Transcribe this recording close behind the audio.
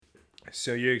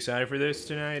So you excited for this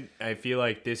tonight? I feel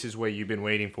like this is what you've been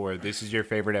waiting for. This is your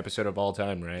favorite episode of all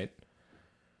time, right?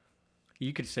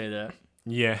 You could say that.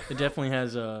 Yeah. It definitely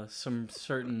has a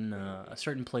certain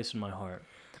place in my heart,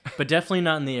 but definitely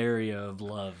not in the area of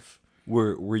love.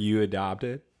 Were you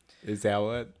adopted? Is that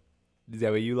what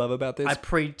you love about this? I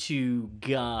prayed to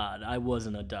God I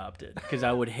wasn't adopted because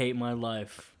I would hate my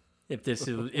life if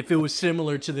it was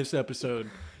similar to this episode.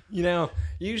 You know,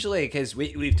 usually, because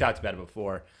we've talked about it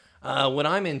before, what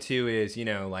I'm into is,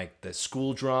 like the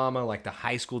school drama, like the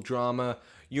high school drama.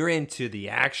 You're into the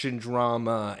action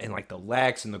drama and like the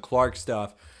Lex and the Clark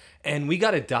stuff. And we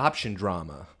got adoption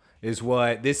drama is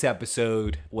what this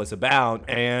episode was about.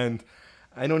 And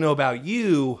I don't know about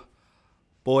you,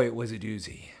 boy, it was a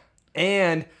doozy.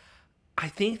 And I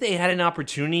think they had an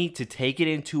opportunity to take it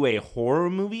into a horror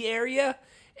movie area.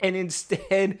 And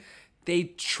instead, they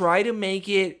try to make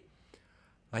it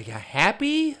like a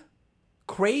happy,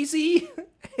 crazy,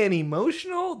 and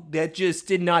emotional that just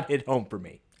did not hit home for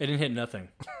me. It didn't hit nothing.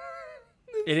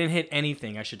 It didn't hit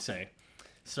anything, I should say.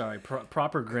 Sorry,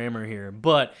 proper grammar here.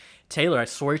 But, Taylor, I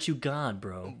swear to God,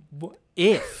 bro,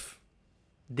 if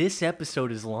this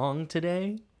episode is long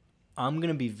today, I'm going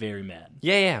to be very mad.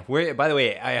 Yeah. By the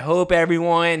way, I hope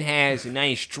everyone has a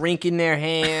nice drink in their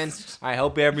hands. I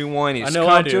hope everyone is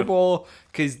comfortable.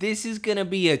 Because this is going to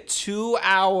be a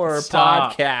 2-hour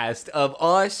podcast of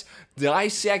us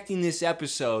dissecting this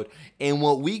episode and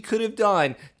what we could have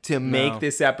done to make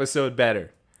this episode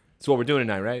better. That's what we're doing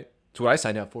tonight, right? That's what I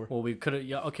signed up for. Well, we could have.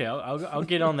 Yeah, okay, I'll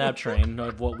get on that train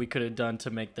of what we could have done to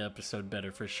make the episode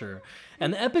better for sure.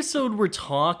 And the episode we're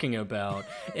talking about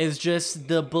is just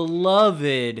the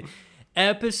beloved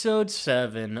episode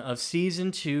 7 of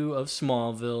season 2 of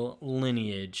Smallville,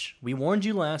 Lineage. We warned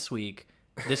you last week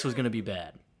this was going to be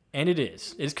bad, and it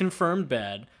is. It's confirmed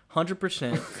bad,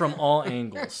 100% from all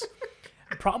angles.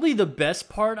 Probably the best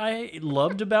part I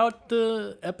loved about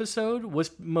the episode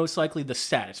was most likely the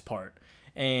saddest part.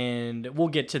 And we'll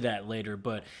get to that later,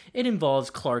 but it involves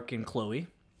Clark and Chloe.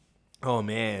 Oh,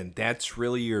 man, that's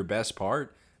really your best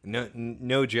part?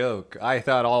 No joke. I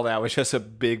thought all that was just a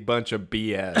big bunch of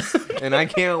BS. And I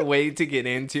can't wait to get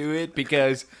into it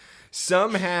because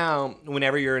somehow,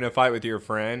 whenever you're in a fight with your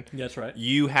friend, that's right,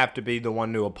 you have to be the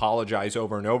one to apologize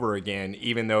over and over again,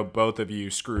 even though both of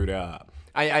you screwed up.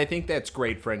 I think that's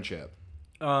great friendship.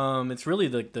 It's really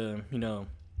like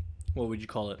what would you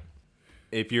call it?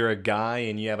 If you're a guy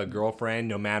and you have a girlfriend,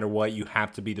 no matter what, you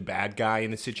have to be the bad guy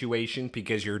in the situation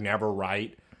because you're never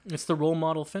right. It's the role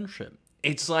model friendship.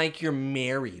 It's like you're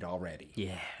married already.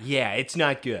 Yeah. Yeah, it's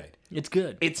not good. It's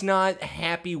good. It's not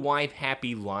happy wife,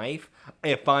 happy life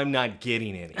if I'm not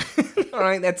getting any. All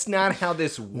right, that's not how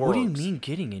this works. What do you mean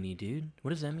getting any, dude? What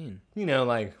does that mean?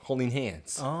 Like holding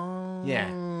hands. Oh.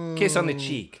 Yeah. Kiss on the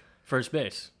cheek. First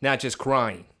base. Not just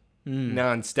crying.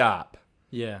 Nonstop.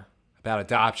 Yeah. About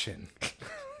adoption.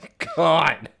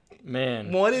 God.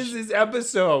 Man. What is this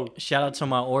episode? Shout out to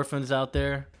my orphans out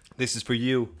there. This is for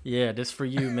you. Yeah, this for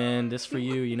you, man. This for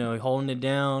you. Holding it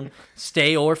down.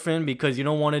 Stay orphan because you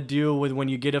don't want to deal with when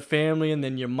you get a family and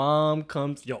then your mom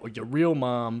comes, your real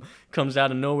mom comes out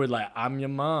of nowhere like, I'm your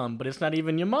mom, but it's not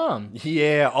even your mom.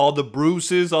 Yeah, all the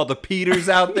Bruces, all the Peters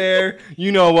out there.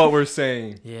 You know what we're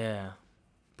saying. Yeah.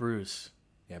 Bruce.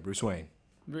 Yeah, Bruce Wayne.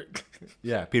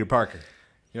 Yeah, Peter Parker.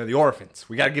 The orphans.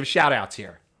 We got to give shout-outs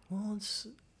here. Well, it's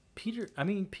Peter. I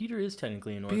mean, Peter is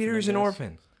technically an orphan. Peter's an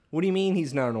orphan. What do you mean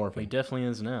he's not an orphan? Well, he definitely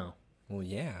is now. Well,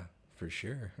 yeah, for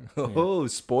sure. Oh,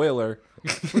 spoiler.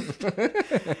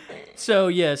 So,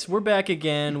 yes, we're back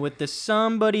again with the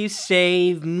Somebody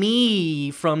Save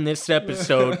Me from This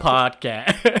Episode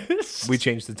podcast. We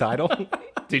changed the title.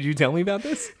 Did you tell me about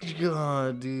this?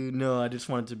 God, dude, no, I just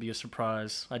wanted it to be a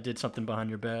surprise. I did something behind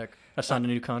your back. I signed a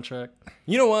new contract.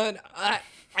 You know what?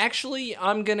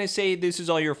 I'm going to say this is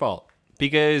all your fault.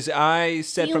 Because I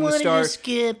said from the start...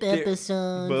 skip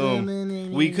episodes.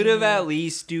 Boom. We could have at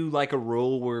least do like a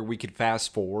rule where we could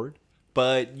fast forward.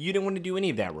 But you didn't want to do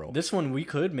any of that rule. This one we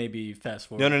could maybe fast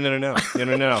forward.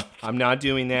 No. I'm not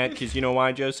doing that because you know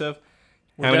why, Joseph?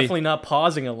 We're definitely not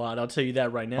pausing a lot. I'll tell you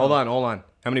that right now. Hold on.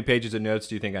 How many pages of notes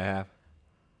do you think I have?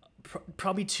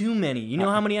 Probably too many. You know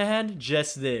how many I had?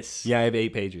 Just this. Yeah, I have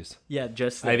 8 pages. Yeah,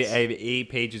 just this. I have 8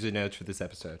 pages of notes for this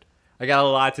episode. I got a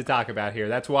lot to talk about here.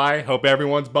 That's why I hope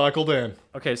everyone's buckled in.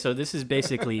 Okay, so this is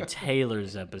basically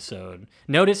Taylor's episode.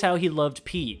 Notice how he loved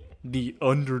Pete, the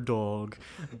underdog,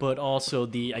 but also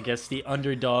the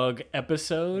underdog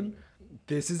episode.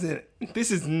 This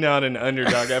is not an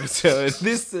underdog episode.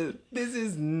 This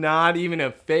is not even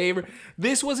a favor.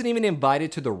 This wasn't even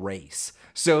invited to the race.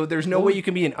 So there's no way you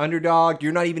can be an underdog.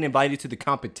 You're not even invited to the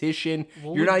competition.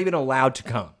 You're not even allowed to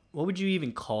come. what would you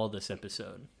even call this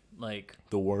episode? Like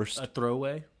The worst. a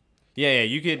throwaway? Yeah,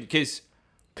 you could, because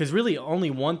really only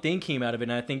one thing came out of it,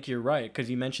 and I think you're right, because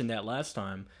you mentioned that last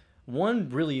time. One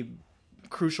really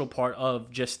crucial part of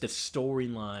just the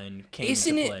storyline came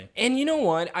into play. And you know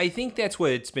what? I think that's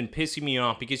what's been pissing me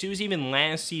off, because it was even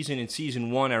last season in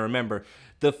season 1, I remember,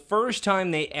 the first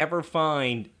time they ever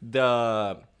find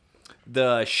the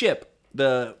ship,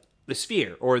 the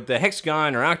sphere, or the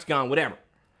hexagon or octagon, whatever.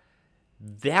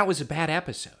 That was a bad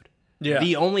episode. Yeah.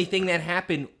 The only thing that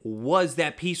happened was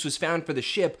that piece was found for the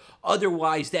ship.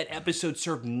 Otherwise, that episode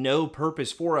served no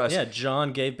purpose for us. Yeah,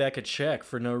 John gave back a check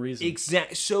for no reason.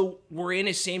 Exactly. So we're in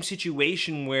a same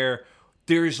situation where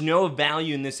there's no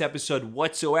value in this episode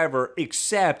whatsoever,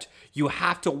 except you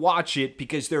have to watch it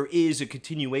because there is a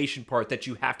continuation part that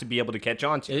you have to be able to catch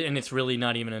on to. And it's really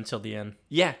not even until the end.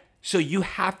 Yeah. So you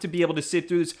have to be able to sit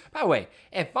through this. By the way,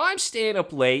 if I'm staying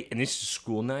up late and this is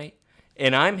school night,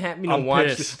 and I'm happy to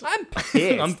watch this, I'm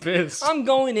pissed. I'm pissed. I'm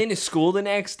going into school the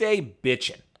next day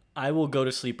bitching. I will go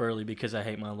to sleep early because I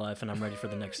hate my life and I'm ready for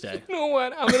the next day. You know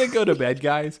what? I'm going to go to bed,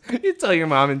 guys. You tell your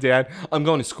mom and dad, I'm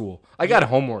going to school. I got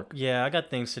homework. Yeah, I got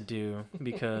things to do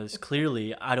because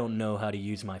clearly I don't know how to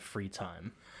use my free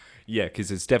time. Yeah,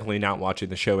 because it's definitely not watching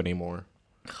the show anymore.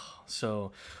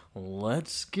 So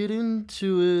let's get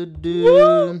into it, dude.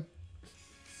 Woo!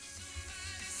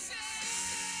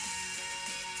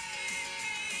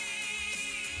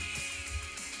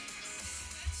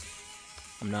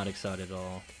 I'm not excited at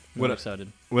all. What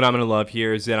excited. What I'm going to love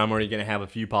here is that I'm already going to have a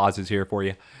few pauses here for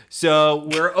you. So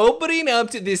we're opening up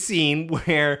to this scene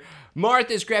where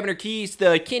Martha's grabbing her keys.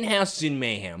 The Kin house is in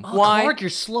mayhem. Oh, Why? Clark, you're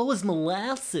slow as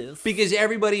molasses. Because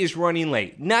everybody is running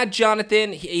late. Not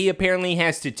Jonathan. He apparently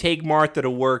has to take Martha to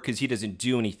work because he doesn't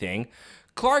do anything.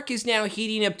 Clark is now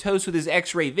heating up toast with his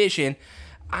X-ray vision.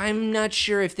 I'm not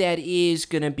sure if that is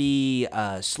going to be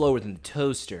slower than the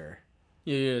toaster.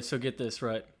 Yeah, so get this,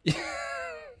 right?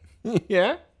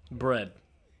 Yeah? Bread.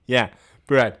 Yeah,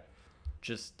 bread.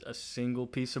 Just a single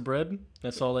piece of bread?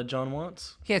 That's all that John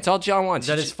wants? Yeah, it's all John wants. Is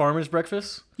that his farmer's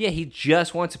breakfast? Yeah, he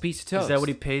just wants a piece of toast. Is that what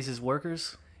he pays his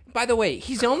workers? By the way,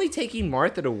 he's only taking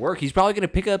Martha to work. He's probably going to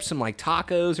pick up some like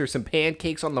tacos or some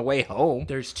pancakes on the way home.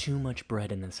 There's too much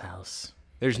bread in this house.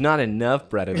 There's not enough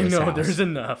bread in this house. No, there's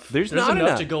enough. There's not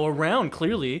enough to go around,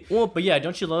 clearly. Well, but yeah,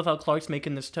 don't you love how Clark's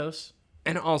making this toast?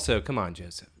 And also, come on,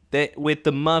 Joseph. That with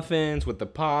the muffins, with the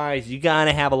pies, you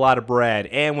gotta have a lot of bread.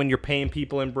 And when you're paying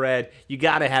people in bread, you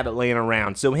gotta have it laying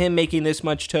around. So him making this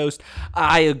much toast,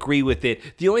 I agree with it.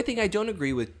 The only thing I don't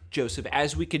agree with, Joseph,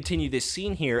 as we continue this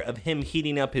scene here of him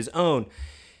heating up his own,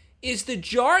 is the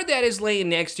jar that is laying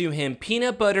next to him,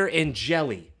 peanut butter and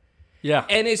jelly. Yeah.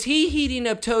 And is he heating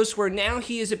up toast where now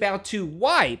he is about to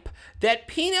wipe that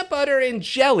peanut butter and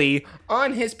jelly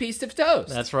on his piece of toast?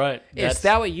 That's right. Is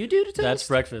that what you do to toast? That's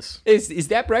breakfast. Is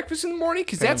that breakfast in the morning?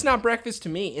 Because that's not breakfast to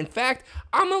me. In fact,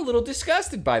 I'm a little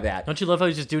disgusted by that. Don't you love how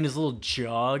he's just doing his little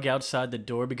jog outside the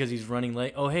door because he's running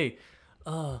late? Oh, hey.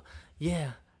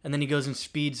 Yeah. And then he goes and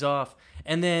speeds off.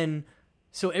 And then,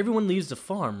 so everyone leaves the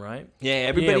farm, right? Yeah,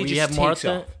 everybody just takes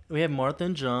Martha, off. We have Martha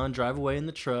and John drive away in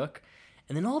the truck.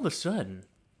 And then all of a sudden,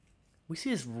 we see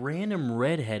this random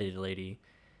redheaded lady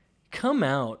come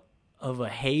out of a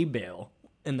hay bale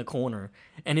in the corner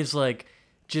and is like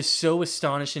just so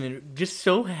astonished and just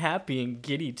so happy and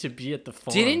giddy to be at the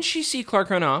farm. Didn't she see Clark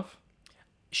run off?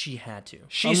 She had to.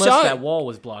 She Unless saw that it. wall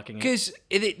was blocking it. Because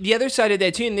the other side of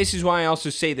that too, and this is why I also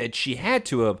say that she had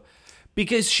to have,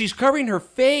 because she's covering her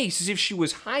face as if she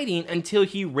was hiding until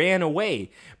he ran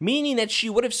away, meaning that she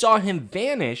would have saw him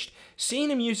vanished,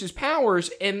 seen him use his powers,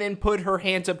 and then put her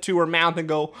hands up to her mouth and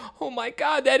go, "Oh my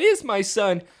God, that is my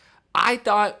son." I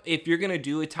thought if you're going to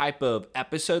do a type of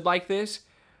episode like this,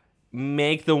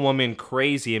 make the woman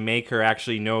crazy and make her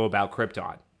actually know about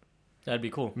Krypton. That'd be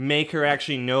cool. Make her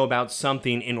actually know about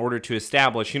something in order to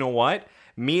establish, you know what?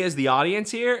 Me as the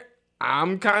audience here,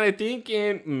 I'm kind of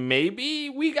thinking maybe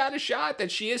we got a shot that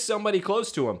she is somebody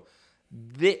close to him.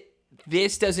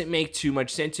 This doesn't make too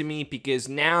much sense to me because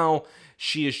now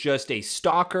she is just a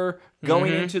stalker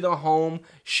going into the home.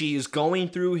 She is going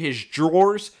through his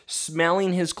drawers,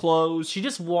 smelling his clothes. She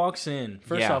just walks in.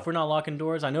 First Yeah. off, we're not locking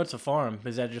doors. I know it's a farm.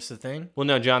 Is that just a thing? Well,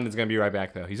 no, Jonathan's going to be right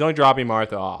back, though. He's only dropping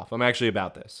Martha off. I'm actually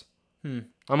about this. I'm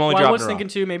only Well, dropping I was her thinking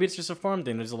off. too, maybe it's just a farm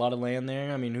thing. There's a lot of land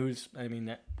there. I mean,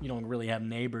 you don't really have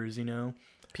neighbors, you know?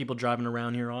 People driving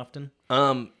around here often.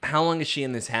 How long is she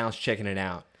in this house checking it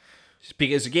out?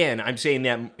 Because again, I'm saying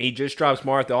that he just drops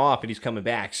Martha off and he's coming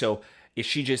back. So is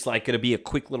she just like going to be a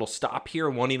quick little stop here,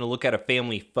 wanting to look at a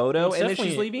family photo, and then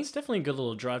she's leaving? It's definitely a good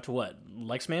little drive to what?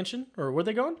 Like's mansion? Or where'd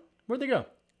they go?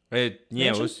 Yeah, it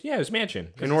Mansion? was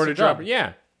mansion in it's order a to drop job. her.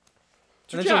 Yeah.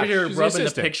 And then she's over here She's rubbing the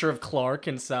assistant. picture of Clark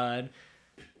inside.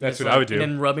 That's It's what I would do. And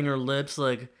then rubbing her lips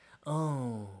like,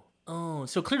 oh.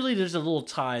 So clearly there's a little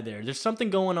tie there. There's something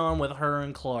going on with her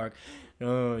and Clark.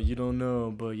 Oh, you don't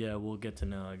know, but yeah, we'll get to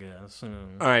know, I guess. All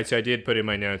right, so I did put in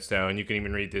my notes, though, and you can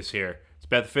even read this here. It's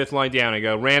about the fifth line down. I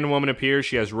go, random woman appears.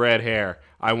 She has red hair.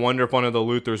 I wonder if one of the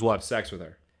Luthers will have sex with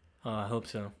her. I hope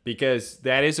so. Because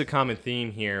that is a common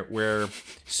theme here where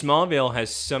Smallville has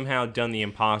somehow done the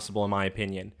impossible, in my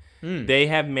opinion. They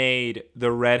have made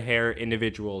the red hair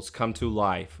individuals come to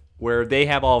life. Where they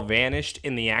have all vanished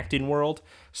in the acting world,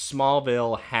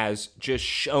 Smallville has just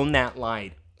shown that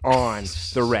light on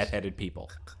the redheaded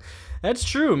people. That's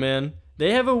true, man.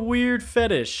 They have a weird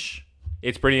fetish.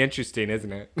 It's pretty interesting,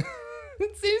 isn't it?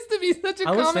 It seems to be such a common thing.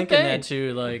 I was thinking that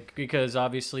too, like, because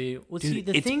obviously, Dude,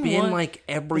 it's been like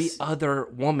every other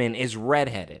woman is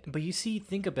redheaded. But you see,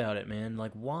 think about it, man.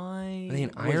 Like, why in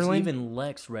was Ireland? even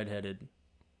Lex redheaded?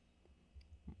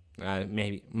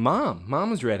 Maybe Mom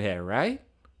was redheaded, right?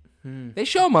 They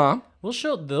show Mom.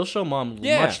 They'll show Mom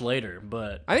Yeah. much later,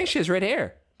 but I think she has red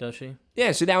hair. does she?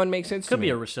 Yeah, so that would make sense. Could to be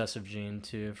me. a recessive gene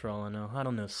too, for all I know. I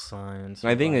don't know science.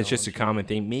 I or think it's just a biology. common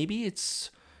thing. Maybe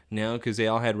it's no, because they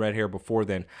all had red hair before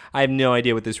then. I have no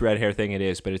idea what this red hair thing it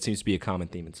is, but it seems to be a common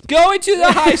theme. Going to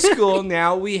the high school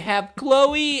now, we have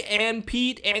Chloe and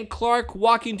Pete and Clark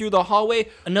walking through the hallway.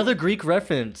 Another Greek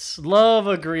reference. Love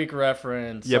a Greek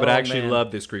reference. Yeah, but I Oh, actually man.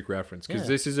 love this Greek reference because Yeah.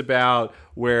 this is about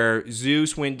where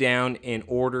Zeus went down in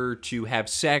order to have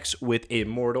sex with a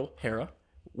mortal. Hera.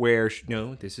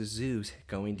 No, this is Zeus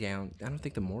going down. I don't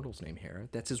think the mortal's name Hera.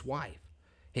 That's his wife.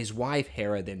 His wife,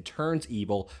 Hera, then turns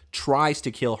evil, tries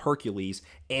to kill Hercules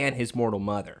and his mortal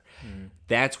mother.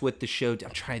 That's what the show...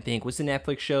 I'm trying to think. What's the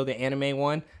Netflix show, the anime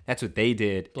one? That's what they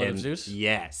did. Blood of Zeus?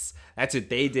 Yes. That's what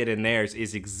they did in theirs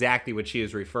is exactly what she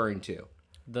is referring to.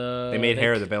 They made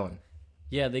Hera the villain.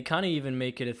 Yeah, they kind of even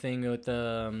make it a thing with,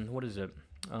 what is it?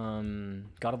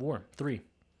 God of War 3.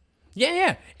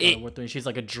 Yeah. God of War 3. She's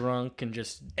like a drunk and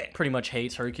just pretty much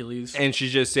hates Hercules. And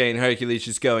she's just saying, Hercules,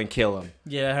 just go and kill him.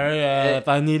 Yeah, hurry up.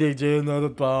 I need to do another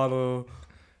bottle.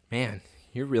 Man,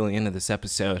 you're really into this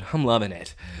episode. I'm loving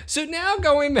it. So now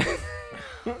going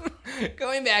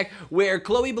back where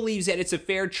Chloe believes that it's a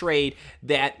fair trade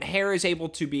that Hera is able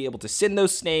to send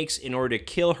those snakes in order to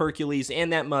kill Hercules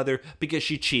and that mother because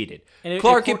she cheated. And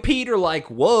Clark and Pete are like,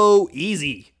 whoa,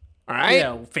 easy. All right?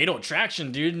 Yeah, fatal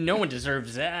attraction, dude. No one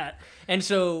deserves that. And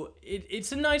so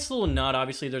it's a nice little nod.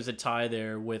 Obviously, there's a tie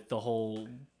there with the whole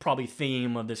probably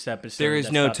theme of this episode. There is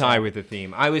that's no about tie to- with the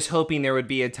theme. I was hoping there would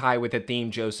be a tie with the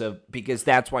theme, Joseph, because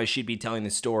that's why she'd be telling the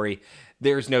story.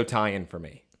 There's no tie-in for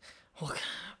me. Well,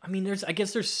 I mean, I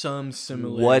guess there's some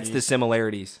similarities. What's the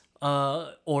similarities?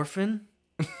 Orphan?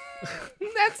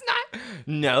 That's not...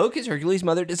 No, because Hercules'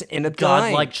 mother doesn't end up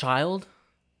dying. Godlike child?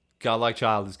 Godlike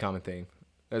child is a common thing.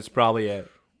 That's probably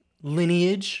it.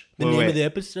 Lineage? The Wait, name wait. of the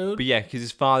episode? But yeah, because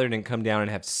his father didn't come down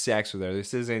and have sex with her.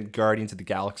 This isn't Guardians of the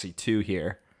Galaxy 2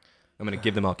 here. I'm going to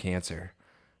give them all cancer.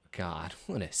 God,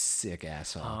 what a sick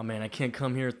asshole. Oh, man, I can't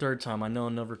come here a third time. I know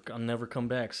I'll never come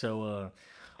back, so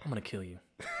I'm going to kill you.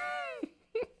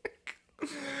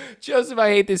 Joseph, I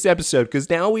hate this episode because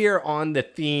now we are on the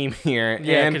theme here.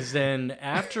 Yeah, and because then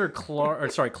after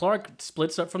Clark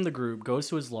splits up from the group, goes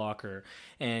to his locker,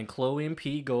 and Chloe and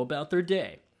Pete go about their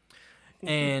day.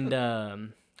 And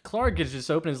Clark gets just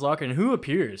open his locker, and who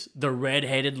appears? The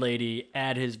red-headed lady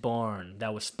at his barn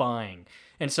that was spying.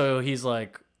 And so he's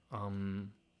like,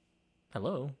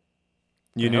 hello?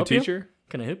 you new help you? teacher?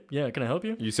 Can I help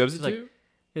you? You substitute?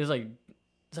 He's like,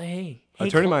 hey, I'm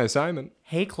turning my assignment.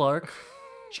 hey, Clark.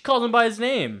 She calls him by his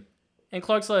name. And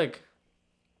Clark's like,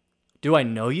 do I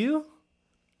know you?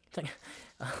 It's like,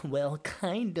 well,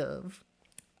 kind of.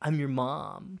 I'm your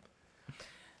mom.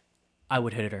 I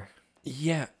would hit her.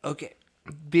 Yeah, okay.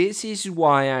 This is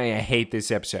why I hate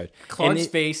this episode. Clark's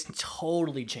face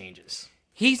totally changes.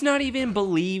 He's not even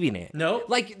believing it. No.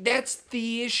 Like, that's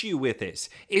the issue with this,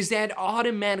 is that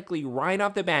automatically, right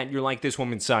off the bat, you're like, this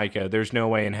woman's psycho. There's no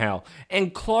way in hell.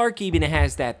 And Clark even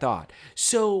has that thought.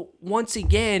 So, once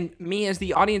again, me as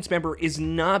the audience member is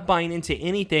not buying into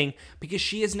anything because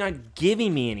she is not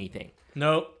giving me anything.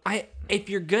 Nope. If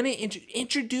you're going to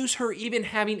introduce her even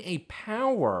having a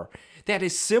power that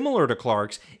is similar to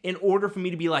Clark's in order for me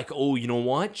to be like, oh, you know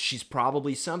what? She's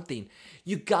probably something.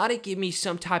 You got to give me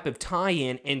some type of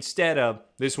tie-in instead of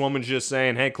this woman's just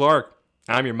saying, hey, Clark,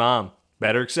 I'm your mom.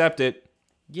 Better accept it.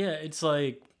 Yeah, it's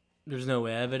like there's no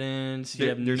evidence. You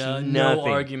have There's no nothing.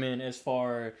 argument as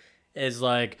far as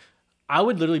like, I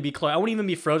would literally be Clark. I wouldn't even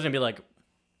be frozen and be like,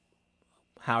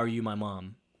 how are you my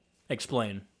mom?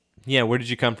 Explain. Yeah, where did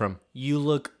you come from? You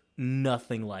look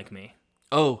nothing like me.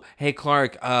 Oh, hey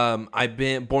Clark, I've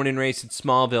been born and raised in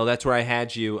Smallville. That's where I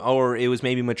had you. Or it was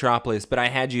maybe Metropolis, but I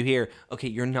had you here. Okay,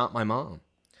 you're not my mom.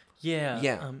 Yeah.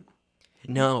 Yeah.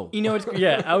 No. You know,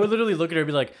 yeah, I would literally look at her and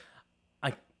be like,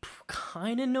 I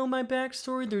kind of know my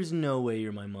backstory. There's no way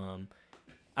you're my mom.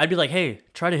 I'd be like, hey,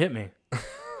 try to hit me.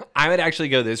 I would actually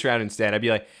go this route instead. I'd be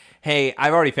like, hey,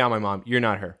 I've already found my mom. You're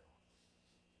not her.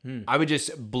 I would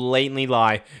just blatantly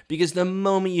lie because the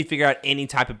moment you figure out any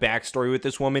type of backstory with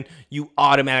this woman, you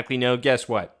automatically know, guess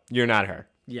what? You're not her.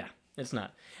 Yeah, it's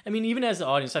not. I mean, even as the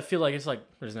audience, I feel like it's like,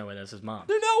 there's no way that's his mom.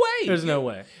 There's no way. There's no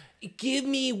way. Give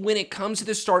me, when it comes to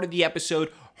the start of the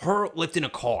episode, her lifting a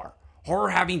car, her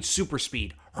having super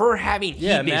speed, her having heat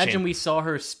vision. Imagine we saw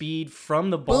her speed from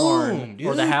the barn Boom,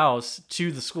 or the dude. house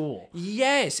to the school.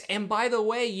 Yes, and by the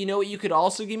way, you know what you could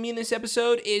also give me in this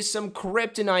episode is some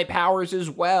kryptonite powers as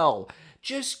well.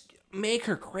 Just make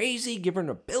her crazy, give her an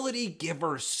ability, give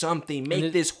her something,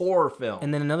 make this horror film.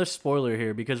 And then another spoiler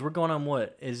here, because we're going on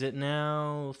what? Is it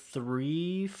now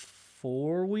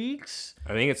 4 weeks? I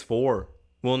think it's 4.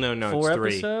 Well, no, Four it's 3.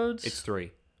 episodes? It's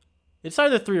 3. It's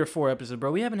either 3 or 4 episodes,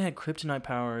 bro. We haven't had kryptonite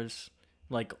powers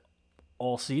like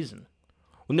all season.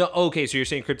 Well, no, okay, so you're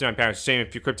saying kryptonite powers, saying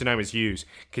if your kryptonite was used.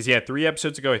 Because, yeah, 3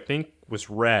 episodes ago, I think, was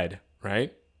red,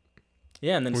 right?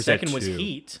 Yeah, and then second was 2?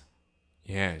 heat,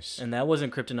 Yes. and that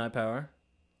wasn't kryptonite power.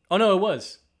 Oh, no, it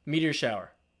was. Meteor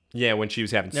shower. Yeah, when she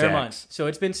was having Never sex. mind. So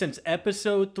it's been since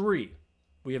episode 3.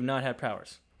 We have not had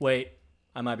powers. Wait,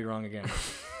 I might be wrong again.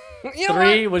 You know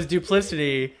 3 was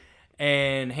duplicity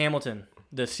and Hamilton,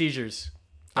 the seizures.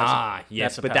 Yes,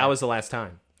 that's a but power. that was the last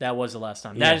time. That was the last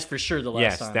time. Yeah. That is for sure the last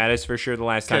Yes, time. that is for sure the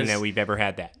last time 'Cause that we've ever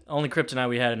had that. Only kryptonite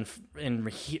we had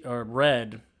or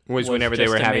red Was whenever they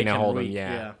just were to having make to hold him, weak.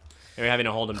 yeah. They were having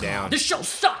to hold him down. This show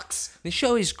sucks. This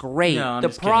show is great. No, I'm The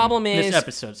just kidding. problem is, this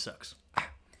episode sucks.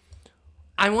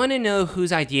 I want to know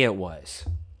whose idea it was.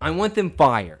 I want them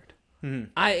fired.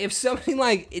 If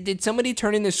somebody did somebody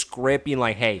turn in the script being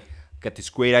like, hey, I got this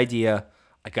great idea.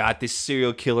 I got this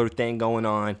serial killer thing going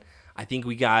on. I think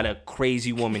we got a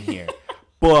crazy woman here.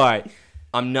 But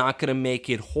I'm not going to make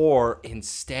it horror.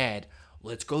 Instead,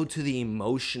 let's go to the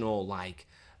emotional, like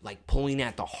pulling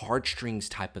at the heartstrings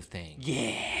type of thing.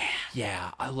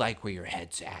 Yeah, I like where your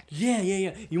head's at. Yeah.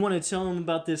 You want to tell them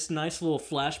about this nice little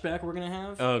flashback we're going to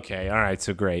have? Okay, all right,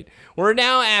 so great. We're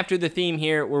now after the theme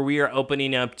here where we are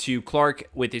opening up to Clark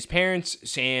with his parents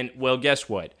saying, well, guess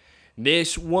what?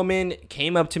 This woman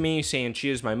came up to me saying she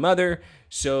is my mother,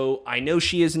 so I know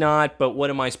she is not, but what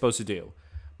am I supposed to do?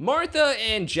 Martha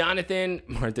and Jonathan,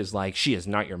 Martha's like, she is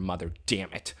not your mother,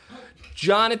 damn it.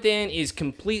 Jonathan is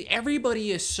complete,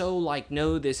 everybody is so like,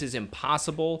 no, this is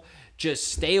impossible. Just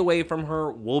stay away from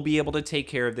her. We'll be able to take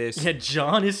care of this. Yeah,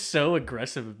 John is so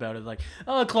aggressive about it. Like,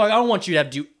 oh, Clark, I don't want you to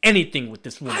have to do anything with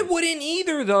this woman. I wouldn't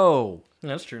either, though.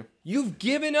 That's true. You've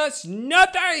given us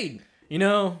nothing. You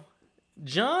know,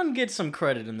 John gets some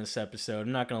credit in this episode.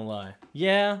 I'm not going to lie.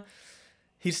 Yeah,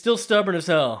 he's still stubborn as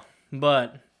hell,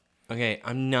 but... Okay,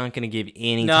 I'm not going to give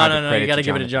any No, type of credit you got to to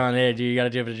give it to Jonathan. John. Hey, dude, you got to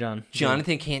give it to John.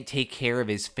 Jonathan can't take care of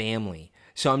his family,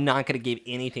 so I'm not going to give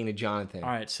anything to Jonathan. All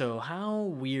right, so how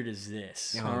weird is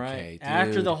this? All right, Okay, dude.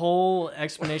 after the whole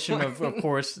explanation of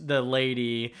course, the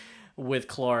lady with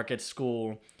Clark at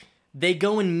school, they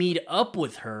go and meet up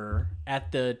with her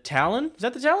at the Talon. Is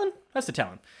that the Talon? That's the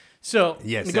Talon. So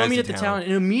Yes, they go that's meet the at the Talon. Talon,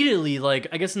 and immediately, like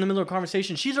I guess in the middle of a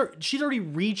conversation, she's already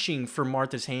reaching for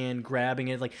Martha's hand, grabbing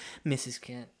it, like Mrs.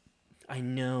 Kent. I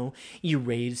know you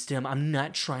raised him. I'm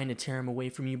not trying to tear him away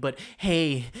from you, but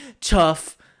hey,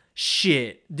 tough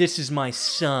shit. This is my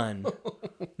son.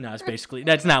 No, it's basically,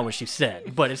 that's not what she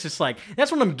said, but it's just like,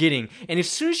 that's what I'm getting. And as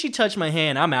soon as she touched my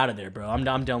hand, I'm out of there, bro. I'm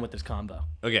done with this combo.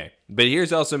 Okay, but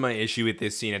here's also my issue with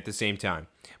this scene at the same time.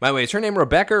 By the way, is her name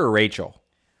Rebecca or Rachel?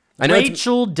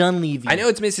 Rachel Dunleavy. I know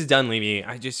it's Mrs. Dunleavy.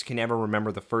 I just can never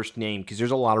remember the first name because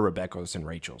there's a lot of Rebeccas and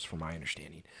Rachels from my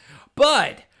understanding.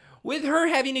 But with her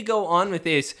having to go on with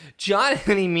this,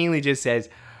 Jonathan immediately just says,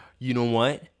 you know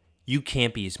what? You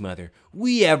can't be his mother.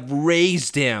 We have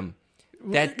raised him.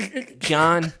 That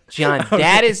John,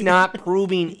 that is not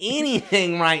proving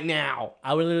anything right now.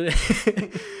 I would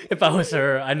literally, if I was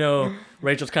her, I know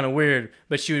Rachel's kind of weird,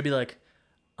 but she would be like,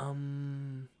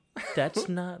 that's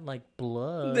not like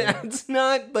blood. That's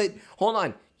not, but hold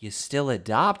on. You still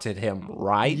adopted him,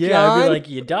 right, Yeah, John? I'd be like,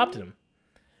 you adopted him.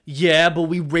 Yeah, but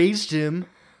we raised him.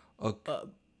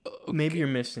 Maybe you're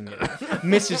missing it.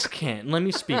 Mrs. Kent, let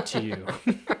me speak to you.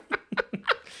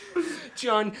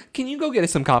 John, can you go get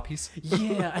us some copies?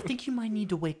 Yeah, I think you might need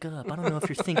to wake up. I don't know if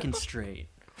you're thinking straight.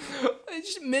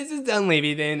 Mrs.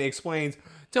 Dunleavy then explains,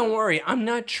 don't worry, I'm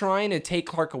not trying to take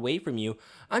Clark away from you.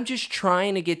 I'm just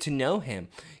trying to get to know him.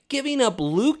 giving up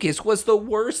Lucas was the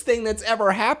worst thing that's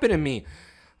ever happened to me.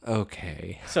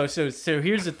 Okay. So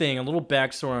here's the thing, a little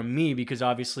backstory on me, because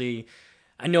obviously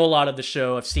I know a lot of the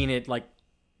show. I've seen it like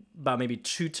about maybe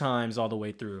 2 times all the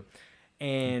way through.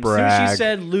 And as soon as she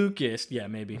said Lucas, yeah,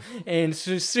 maybe. And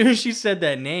so as soon as she said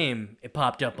that name, it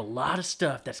popped up a lot of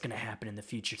stuff that's going to happen in the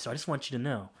future. So I just want you to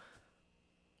know.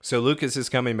 So Lucas is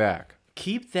coming back.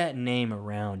 Keep that name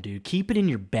around, dude. Keep it in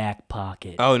your back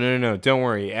pocket. Oh, no. Don't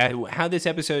worry. How this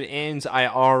episode ends, I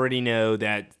already know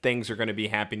that things are going to be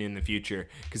happening in the future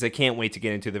because I can't wait to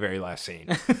get into the very last scene.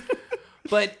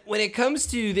 But when it comes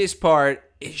to this part,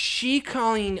 she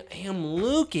calling him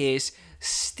Lucas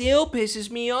still pisses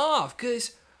me off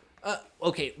because,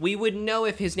 okay, we would know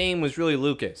if his name was really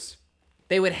Lucas.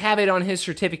 They would have it on his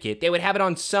certificate. They would have it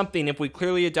on something if we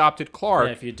clearly adopted Clark.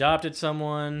 Yeah, if you adopted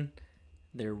someone,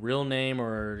 their real name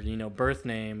or, birth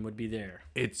name would be there.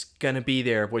 It's going to be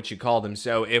there, what you call them.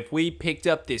 So if we picked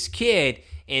up this kid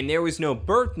and there was no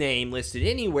birth name listed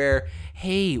anywhere,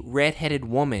 hey, redheaded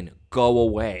woman, go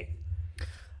away.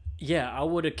 Yeah, I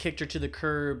would have kicked her to the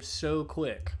curb so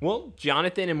quick. Well,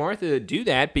 Jonathan and Martha do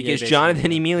that because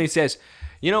Jonathan immediately says,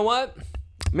 you know what?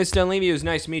 Miss Dunleavy, it was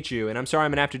nice to meet you, and I'm sorry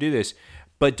I'm going to have to do this,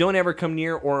 but don't ever come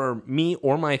near or me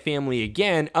or my family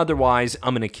again, otherwise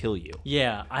I'm going to kill you.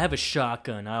 Yeah, I have a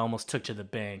shotgun I almost took to the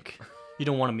bank. You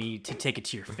don't want me to take it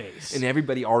to your face. And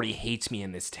everybody already hates me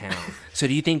in this town. So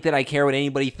do you think that I care what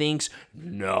anybody thinks?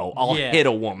 No, I'll hit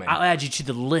a woman. I'll add you to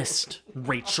the list,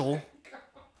 Rachel.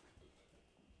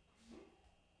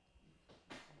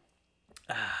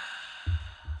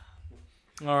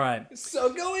 All right.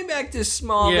 So going back to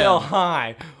Smallville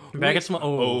High. Back at Smallville.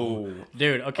 Oh.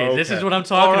 Dude, okay, this is what I'm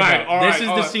talking about. This is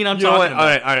the scene I'm talking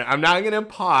about. All right. I'm not going to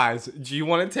pause. Do you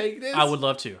want to take this? I would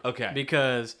love to. Okay.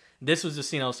 Because this was the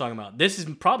scene I was talking about. This is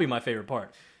probably my favorite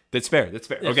part. That's fair.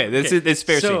 Okay, this is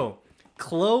fair. So,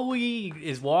 Chloe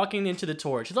is walking into the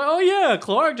torch. She's like, oh yeah,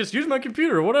 Clark, just use my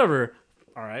computer or whatever.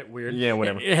 All right, weird. Yeah,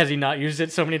 whatever. Has he not used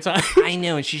it so many times? I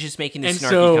know, and she's just making this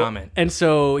snarky comment. And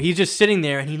so he's just sitting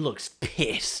there, and he looks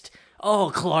pissed.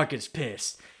 Oh, Clark is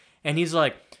pissed. And he's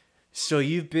like, so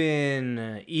you've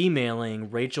been emailing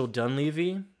Rachel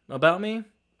Dunleavy about me?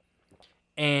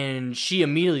 And she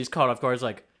immediately is caught off guard. Is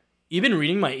like, you've been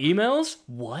reading my emails?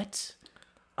 What?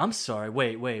 I'm sorry.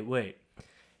 Wait.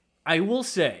 I will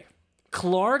say,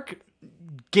 Clark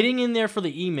getting in there for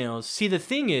the emails. See, the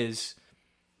thing is,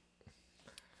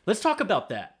 let's talk about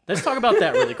that. Let's talk about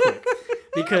that really quick.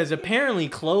 Because apparently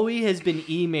Chloe has been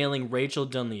emailing Rachel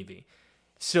Dunleavy.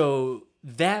 So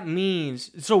that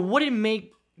means... So what did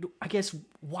make... I guess,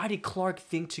 why did Clark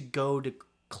think to go to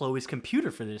Chloe's computer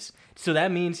for this? So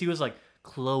that means he was like,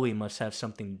 Chloe must have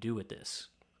something to do with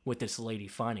this lady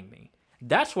finding me.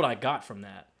 That's what I got from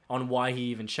that, on why he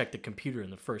even checked the computer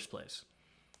in the first place.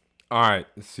 All right.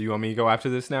 So you want me to go after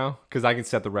this now? Because I can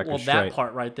set the record straight. Well, that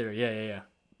part right there. Yeah.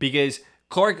 Because...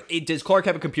 does Clark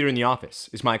have a computer in the office?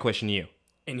 Is my question to you.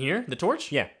 In here? The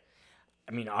torch? Yeah.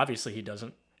 I mean, obviously he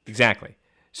doesn't. Exactly.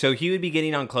 So he would be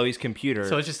getting on Chloe's computer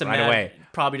so it's just away.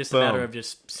 Probably just Boom. a matter of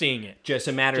just seeing it. Just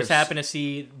a matter just happen to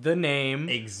see the name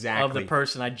of the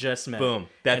person I just met. Boom.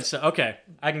 Okay,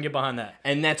 I can get behind that.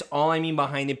 And that's all I mean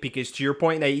behind it, because to your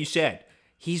point that you said,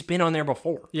 he's been on there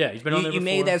before. Yeah, he's been on there before. You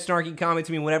made that snarky comment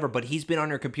to me, whatever, but he's been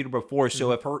on her computer before.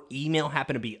 So if her email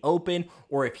happened to be open,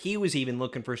 or if he was even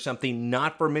looking for something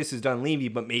not for Mrs. Dunleavy,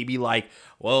 but maybe like,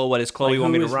 well, what does Chloe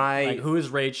want me to write? Like, who is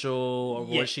Rachel, or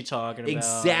what is she talking about?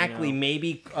 Exactly.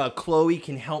 Maybe Chloe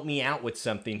can help me out with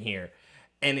something here.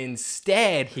 And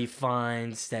instead, he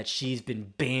finds that she's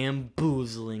been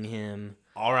bamboozling him.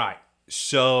 All right.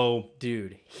 So,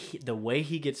 dude, the way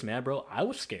he gets mad, bro, I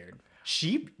was scared.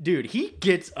 He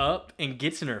gets up and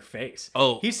gets in her face.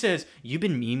 Oh. He says, you've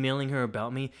been emailing her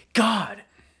about me? God,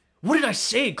 what did I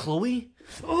say, Chloe?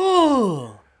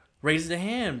 Oh. Raise the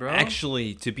hand, bro.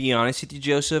 Actually, to be honest with you,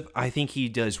 Joseph, I think he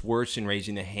does worse in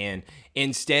raising the hand.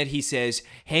 Instead, he says,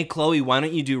 hey, Chloe, why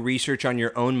don't you do research on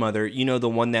your own mother? You know, the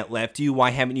one that left you.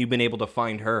 Why haven't you been able to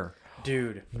find her?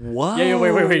 Dude. What? Yeah,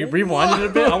 wait. Rewind it a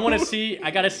bit.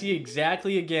 I got to see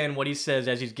exactly again what he says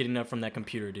as he's getting up from that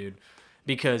computer, dude.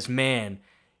 Because, man,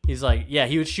 he's like, yeah,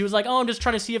 she was like, oh, I'm just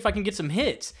trying to see if I can get some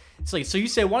hits. It's like, so you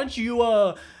say, why don't you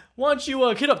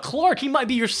hit up Clark? He might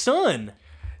be your son.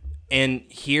 And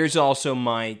here's also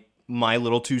my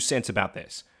little 2 cents about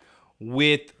this.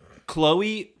 With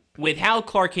Chloe, with how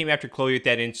Clark came after Chloe with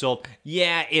that insult,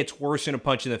 yeah, it's worse than a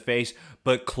punch in the face,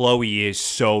 but Chloe is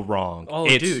so wrong. Oh,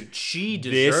 dude, she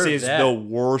deserves This is the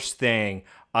worst thing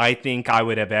I think I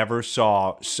would have ever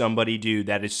saw somebody do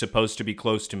that is supposed to be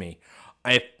close to me.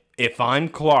 If I'm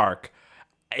Clark,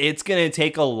 it's going to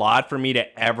take a lot for me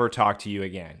to ever talk to you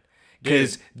again.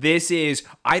 Because this is,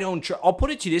 I'll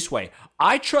put it to you this way.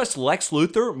 I trust Lex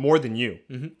Luthor more than you.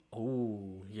 Mm-hmm.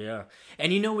 Oh, yeah.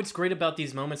 And you know what's great about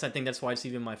these moments? I think that's why it's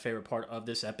even my favorite part of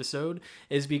this episode,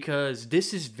 is because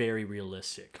this is very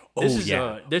realistic. This is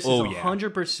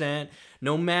 100%,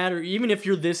 no matter, even if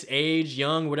you're this age,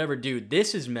 young, whatever, dude,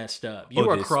 this is messed up. You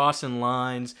are crossing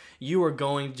lines. You are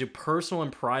going to personal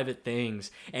and private things.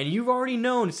 And you've already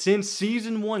known since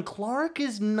season 1, Clark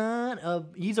is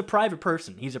he's a private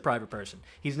person. He's a private person.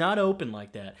 He's not open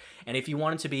like that. And if you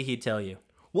wanted to be, he'd tell you.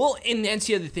 Well, and that's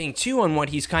the other thing, too, on what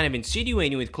he's kind of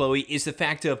insinuating with Chloe is the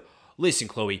fact of, listen,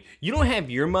 Chloe, you don't have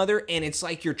your mother, and it's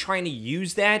like you're trying to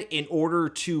use that in order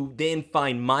to then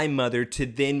find my mother to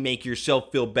then make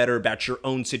yourself feel better about your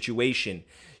own situation.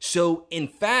 So, in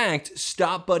fact,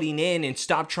 stop butting in and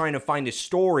stop trying to find a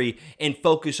story and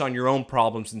focus on your own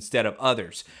problems instead of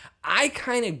others. I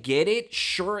kind of get it.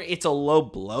 Sure, it's a low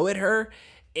blow at her.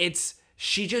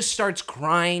 She just starts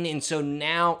crying, and so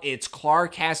now it's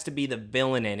Clark has to be the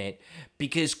villain in it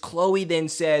because Chloe then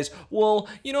says, well,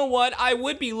 you know what? I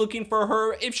would be looking for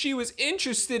her if she was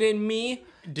interested in me.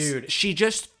 Dude. She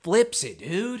just flips it,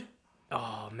 dude.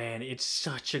 Oh, man, it's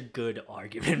such a good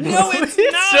argument. No, it's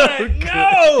not. So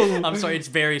no. I'm sorry, it's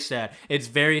very sad. It's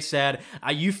very sad.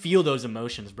 You feel those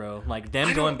emotions, bro. Like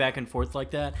them going back and forth like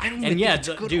that. I don't think it's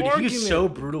a good dude, argument. he was so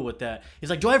brutal with that.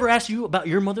 He's like, do I ever ask you about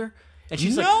your mother? And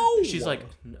she's like,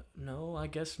 no, I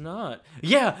guess not.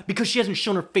 Yeah, because she hasn't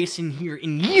shown her face in here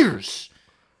in years.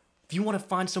 If you want to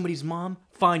find somebody's mom,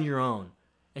 find your own.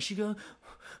 And she goes,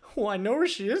 well, I know where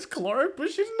she is, Clark, but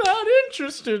she's not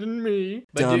interested in me.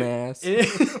 But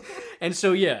dumbass. And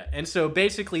so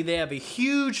basically they have a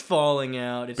huge falling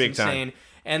out. It's big insane. Time.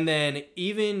 And then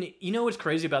even, you know what's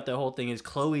crazy about the whole thing is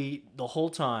Chloe, the whole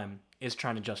time, is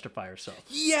trying to justify herself.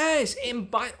 Yes, and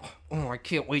I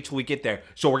can't wait till we get there.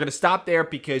 So we're gonna stop there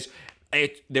because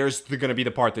there's gonna be the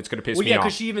part that's gonna piss me off. Well, yeah,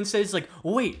 because she even says like,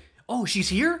 oh, wait, oh, she's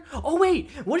here? Oh, wait,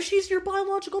 what if she's your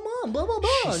biological mom? Blah, blah,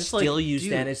 blah. She still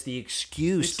used that as the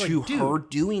excuse to her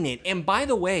doing it. And by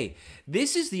the way,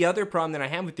 this is the other problem that I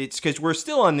have with it, because we're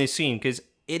still on this scene, because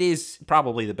it is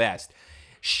probably the best.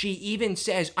 She even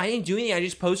says, I didn't do anything, I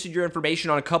just posted your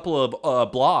information on a couple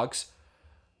of blogs.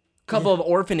 Couple of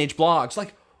orphanage blogs.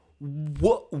 Like,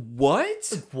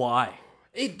 what? Why?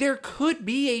 There could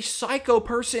be a psycho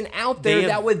person out there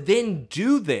that would then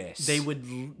do this.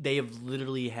 They have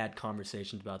literally had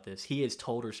conversations about this. He has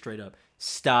told her straight up,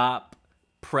 stop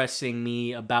pressing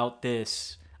me about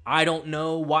this. I don't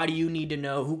know. Why do you need to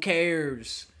know? Who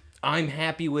cares? I'm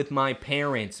happy with my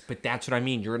parents, but that's what I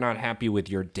mean. You're not happy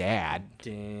with your dad.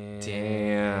 Damn.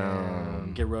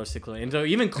 Get roasted, Chloe. And so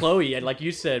even Chloe, like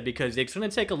you said, because it's going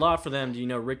to take a lot for them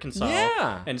to,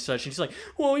 reconcile and such. And she's like,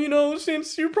 well,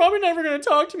 since you're probably never going to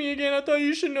talk to me again, I thought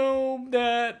you should know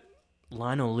that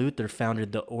Lionel Luthor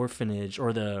founded the orphanage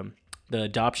or the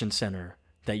adoption center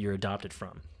that you're adopted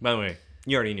from. By the way,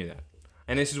 you already knew that.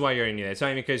 And this is why you already knew that. It's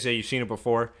not even because you've seen it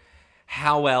before.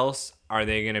 How else are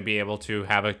they going to be able to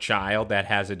have a child that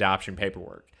has adoption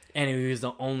paperwork? And he was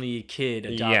the only kid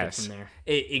adopted from there.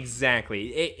 Exactly.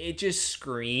 It just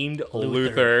screamed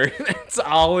Luthor. That's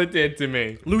all it did to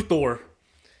me. Luthor.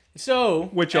 So,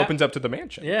 which opens up to the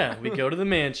mansion. Yeah, we go to the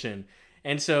mansion.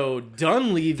 And so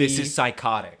Dunleavy... This is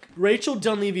psychotic. Rachel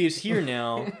Dunleavy is here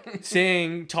now,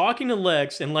 talking to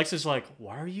Lex, and Lex is like,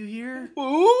 why are you here?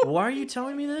 Ooh. Why are you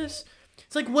telling me this?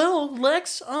 It's like, well,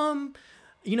 Lex, I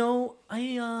had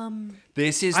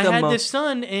this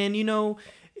son, and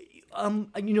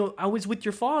I was with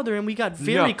your father, and we got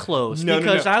very close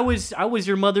because I was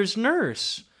your mother's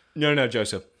nurse. No,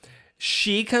 Joseph.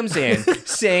 She comes in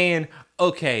saying,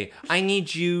 okay, I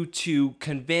need you to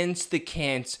convince the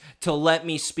Kents to let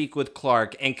me speak with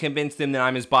Clark and convince them that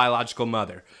I'm his biological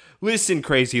mother. Listen,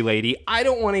 crazy lady, I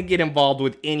don't want to get involved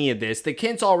with any of this. The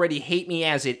Kents already hate me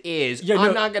as it is.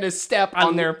 I'm not going to step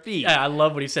on their feet. I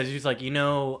love what he says. He's like,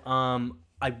 I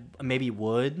maybe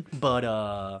would,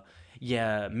 but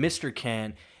Mr.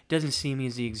 Kent doesn't see me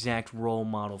as the exact role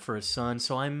model for a son,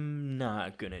 so I'm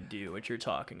not going to do what you're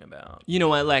talking about. You know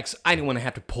what, Lex? I didn't want to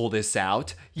have to pull this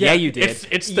out. Yeah, you did.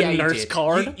 It's the nurse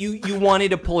card. You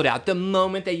wanted to pull it out. The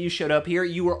moment that you showed up here,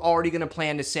 you were already going to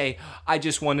plan to say, I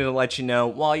just wanted to let you know,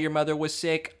 while your mother was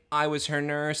sick, I was her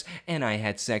nurse, and I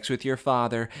had sex with your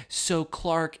father, so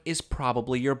Clark is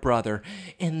probably your brother.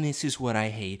 And this is what I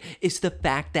hate. It's the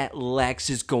fact that Lex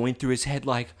is going through his head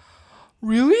like,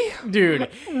 really? Dude.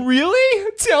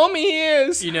 Really? Tell me he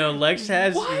is. Lex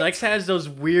has those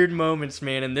weird moments,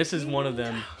 man, and this is one of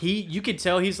them. You could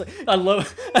tell he's like, I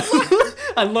love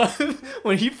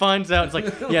when he finds out, it's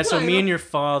like, yeah, so me and your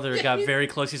father got very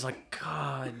close. He's like,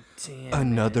 God damn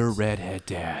Another redhead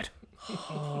dad.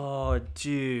 Oh,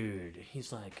 dude.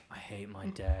 He's like, I hate my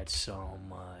dad so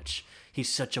much. He's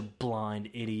such a blind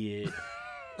idiot.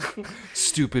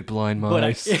 Stupid blind But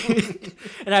mice.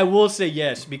 and I will say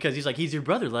yes, because he's like, he's your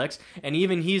brother, Lex. And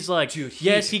even he's like, Dude,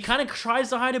 yes, he kind of tries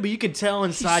to hide it, but you can tell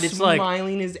inside it's like,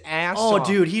 smiling his ass oh, off.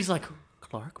 dude, he's like,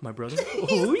 Clark, my brother.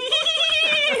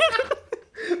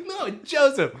 No,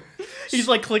 Joseph. He's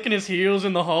like clicking his heels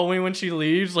in the hallway when she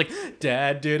leaves, like,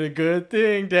 Dad did a good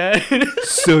thing, Dad.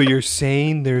 So you're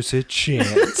saying there's a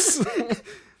chance?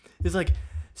 He's like,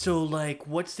 so, like,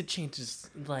 what's the chances?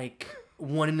 Like,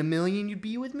 1 in a million you'd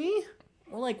be with me?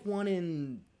 Or like 1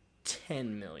 in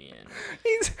 10 million?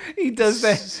 He does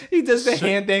the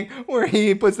hand thing where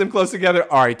he puts them close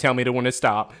together. All right, tell me to when to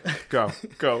stop. Go.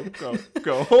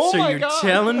 Oh So my you're God.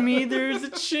 telling me there's a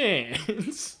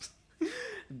chance?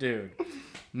 Dude.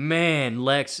 Man,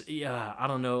 Lex, yeah, I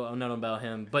don't know about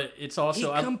him, but it's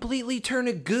also... He completely turned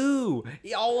to goo.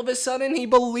 All of a sudden, he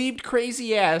believed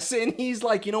crazy ass, and he's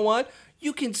like, you know what?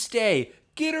 You can stay.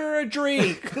 Get her a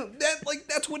drink.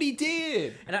 That's what he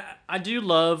did. And I do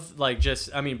love, like,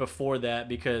 before that,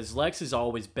 because Lex is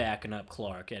always backing up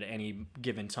Clark at any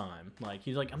given time. Like,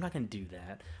 he's like, I'm not going to do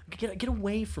that. Get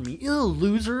away from me. Ew,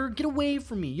 loser. Get away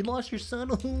from me. You lost your son.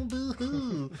 Oh,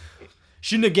 boo-hoo.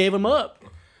 Shouldn't have gave him up.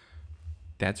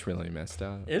 That's really messed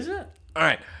up. Is it? All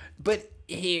right, but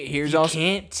here's You also...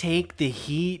 can't take the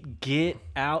heat. Get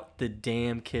out the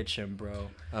damn kitchen,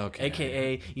 bro. Okay.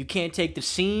 AKA, you can't take the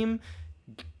seam.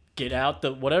 Get out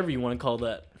the whatever you want to call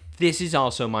that. This is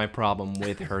also my problem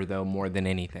with her, though, more than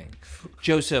anything.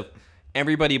 Joseph,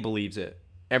 everybody believes it.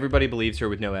 Everybody believes her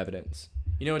with no evidence.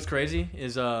 You know what's crazy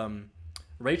is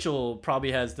Rachel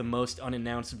probably has the most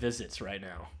unannounced visits right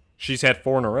now. She's had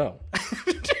 4 in a row.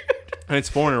 And it's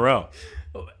 4 in a row.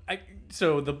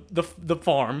 So the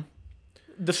farm,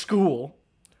 the school,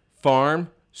 Farm,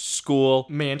 school,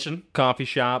 mansion. coffee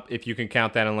shop, if you can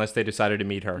count that, unless they decided to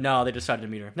meet her. No, they decided to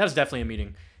meet her. That was definitely a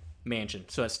meeting. Mansion.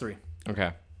 So that's 3.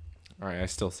 Okay. All right, I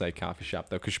still say coffee shop,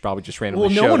 though, because she probably just Well,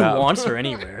 randomly no showed one up. wants her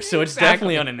anywhere, so it's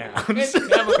Exactly. definitely unannounced.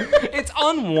 It's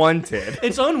unwanted.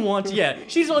 It's unwanted. Yeah,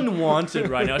 she's unwanted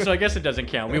right now, so I guess it doesn't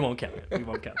count. We won't count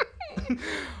it.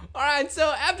 All right,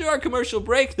 so after our commercial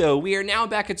break, though, we are now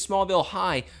back at Smallville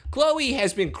High. Chloe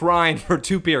has been crying for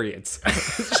 2 periods.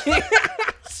 She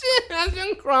has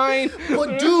been crying.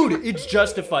 But dude, it's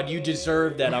justified. You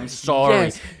deserve that. I'm sorry.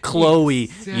 Yes, Chloe,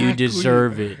 exactly. you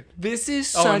deserve it. This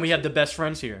is Oh, such... and we have the best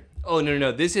friends here. Oh,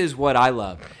 no. This is what I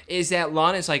love. Is that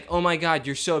Lana's like, oh my God,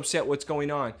 you're so upset. What's going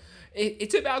on?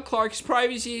 It's about Clark's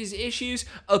privacy issues.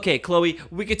 Okay, Chloe,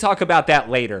 we could talk about that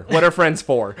later. What are friends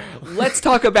for? Let's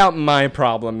talk about my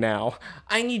problem now.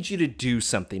 I need you to do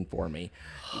something for me.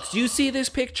 Do you see this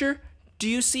picture? Do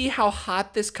you see how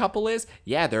hot this couple is?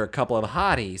 Yeah, they're a couple of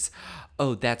hotties.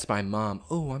 Oh, that's my mom.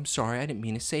 Oh, I'm sorry. I didn't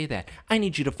mean to say that. I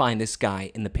need you to find this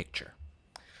guy in the picture.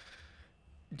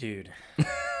 Dude.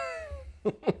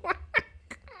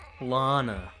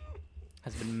 Lana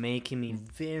has been making me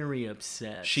very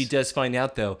upset. She does find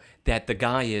out, though, that the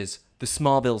guy is the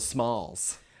Smallville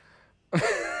Smalls.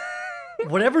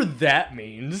 Whatever that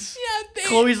means. Yeah,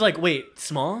 Chloe's like, wait,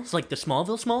 Smalls? Like the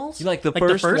Smallville Smalls? You like the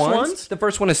first ones? The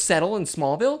first one to settle in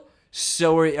Smallville?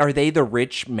 So are they the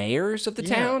rich mayors of the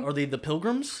town? Are they the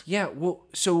Pilgrims? Yeah, well,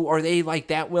 so are they like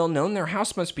that well known? Their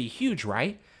house must be huge,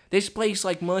 right? This place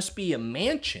like must be a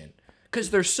mansion. Because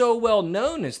they're so well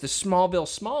known as the Smallville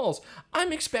Smalls.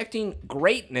 I'm expecting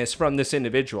greatness from this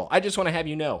individual. I just want to have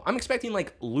you know. I'm expecting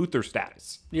like Luther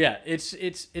status. Yeah,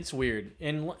 it's weird.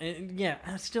 And yeah,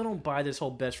 I still don't buy this whole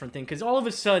best friend thing. Because all of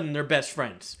a sudden, they're best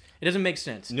friends. It doesn't make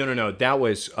sense. No. That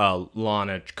was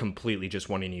Lana completely just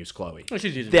wanting to use Chloe. Oh,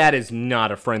 she's using That is not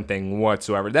a friend thing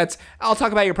whatsoever. I'll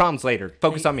talk about your problems later.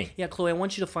 Focus on me. Yeah, Chloe, I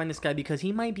want you to find this guy because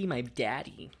he might be my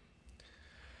daddy.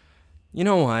 You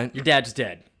know what? Your dad's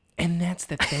dead. And that's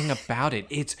the thing about it.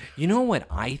 It's, you know what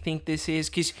I think this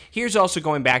is? Because here's also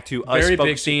going back to us Very big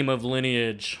focusing... theme of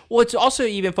Lineage. Well, it's also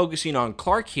even focusing on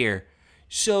Clark here.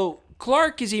 So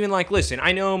Clark is even like, listen,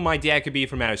 I know my dad could be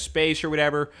from outer space or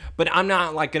whatever, but I'm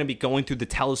not like going to be going through the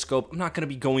telescope. I'm not going to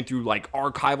be going through like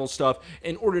archival stuff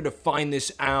in order to find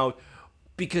this out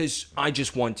because I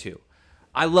just want to.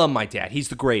 I love my dad. He's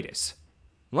the greatest.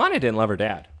 Lana didn't love her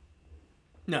dad.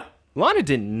 No. Lana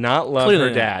did not love Clearly her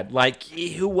not. dad. Like,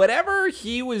 whatever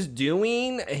he was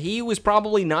doing, he was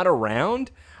probably not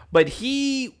around, but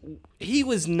he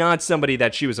was not somebody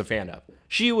that she was a fan of.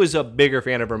 She was a bigger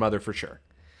fan of her mother for sure.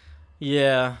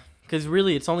 Yeah, because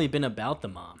really, it's only been about the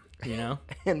mom, you know?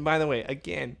 And by the way,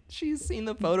 again, she's seen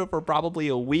the photo for probably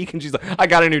a week, and she's like, I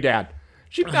got a new dad.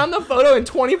 She found the photo in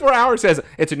 24 hours. Says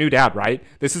it's a new dad, right?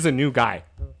 This is a new guy.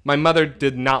 My mother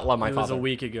did not love my father. It was a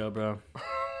week ago, bro.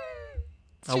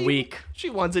 A week. She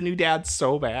wants a new dad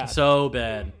so bad. So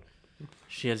bad.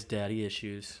 She has daddy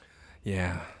issues.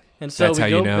 Yeah. And so that's how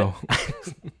you know.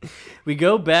 We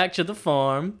go back to the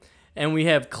farm, and we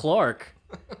have Clark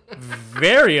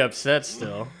very upset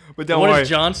still. But don't what worry. does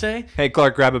John say? Hey,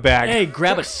 Clark, grab a bag. Hey,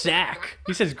 grab a sack.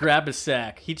 He says grab a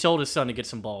sack. He told his son to get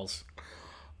some balls.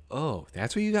 Oh,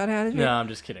 that's what you got out of it? No, I'm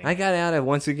just kidding. I got out of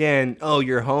once again. Oh,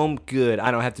 you're home? Good.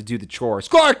 I don't have to do the chores.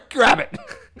 Clark, grab it.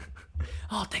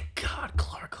 Oh, thank God,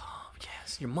 Clark. Oh,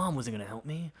 yes. Your mom wasn't going to help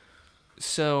me.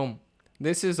 So,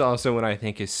 this is also what I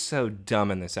think is so dumb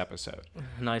in this episode.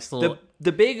 Nice little...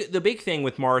 The big thing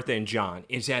with Martha and John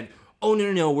is that, oh,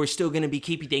 no, we're still going to be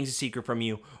keeping things a secret from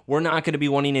you. We're not going to be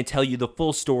wanting to tell you the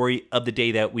full story of the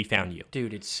day that we found you.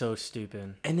 Dude, it's so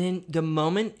stupid. And then the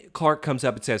moment Clark comes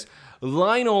up and says,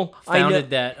 Lionel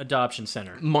founded that adoption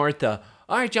center. Martha,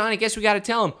 all right, John, I guess we got to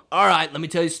tell him. All right, let me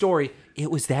tell you a story.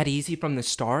 It was that easy from the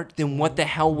start? Then what the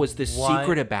hell was the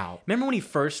secret about? Remember when he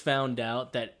first found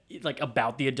out that,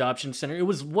 about the adoption center? It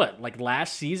was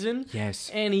last season? Yes.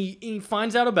 And he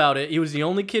finds out about it. He was the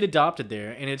only kid adopted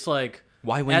there. And it's like,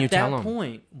 why wouldn't you tell him? At that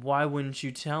point, why wouldn't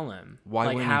you tell him?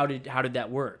 How did that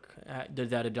work?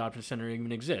 Did that adoption center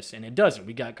even exist? And it doesn't.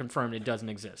 We got confirmed it doesn't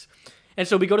exist. And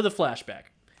so we go to the flashback.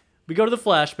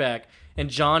 And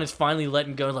John is finally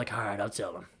letting go, like, all right, I'll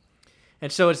tell him.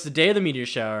 And so it's the day of the meteor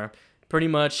shower, pretty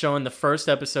much showing the first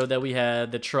episode that we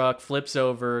had. The truck flips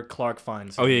over, Clark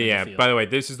finds him. Oh, yeah. By the way,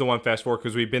 this is the one fast forward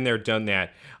because we've been there, done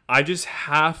that. I just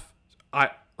have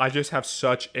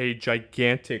such a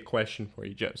gigantic question for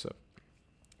you, Joseph.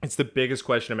 It's the biggest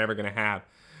question I'm ever going to have.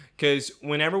 Because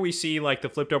whenever we see, the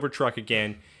flipped over truck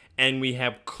again, and we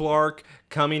have Clark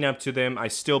coming up to them, I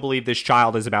still believe this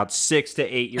child is about 6 to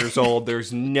 8 years old.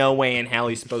 There's no way in hell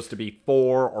he's supposed to be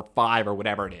 4 or 5 or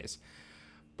whatever it is.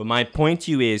 But my point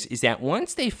to you is that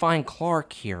once they find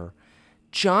Clark here,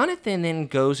 Jonathan then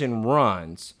goes and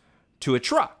runs to a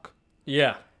truck.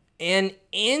 Yeah. And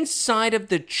inside of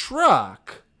the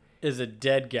truck is a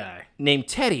dead guy. Named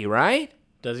Teddy, right?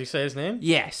 Does he say his name?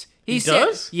 Yes. He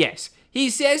does? Yes. He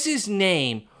says his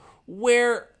name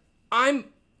where I'm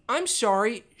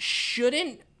sorry,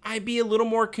 shouldn't I be a little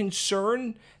more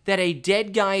concerned that a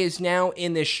dead guy is now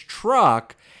in this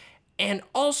truck? And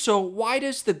also, why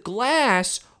does the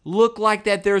glass look like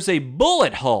that there's a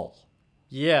bullet hole?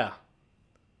 Yeah.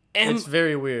 And it's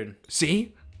very weird.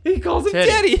 See? He calls him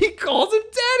Teddy. He calls him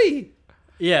Teddy.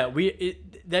 Yeah,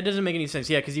 that doesn't make any sense.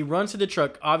 Yeah, because he runs to the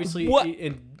truck, obviously,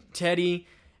 and Teddy,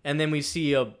 and then we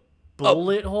see a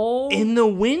bullet hole in the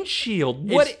windshield.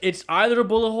 It's either a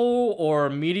bullet hole or a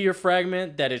meteor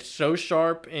fragment that is so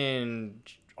sharp and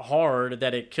hard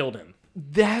that it killed him.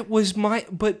 That was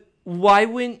but why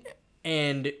wouldn't...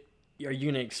 And are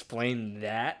you going to explain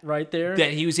that right there?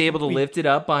 That he was able to lift it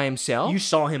up by himself? You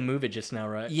saw him move it just now,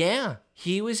 right? Yeah.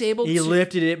 He was able to... He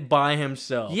lifted it by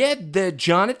himself. Yeah,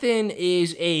 Jonathan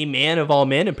is a man of all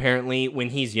men, apparently, when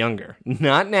he's younger.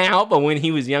 Not now, but when he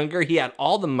was younger, he had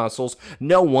all the muscles.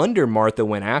 No wonder Martha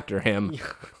went after him.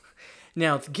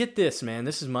 Now, get this, man.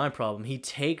 This is my problem. He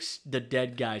takes the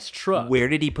dead guy's truck. Where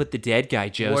did he put the dead guy,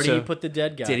 Joseph? Where did he put the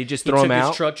dead guy? Did he just throw him out? He took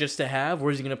his truck just to have?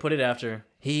 Where's he going to put it after?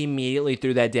 He immediately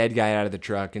threw that dead guy out of the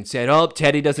truck and said, oh,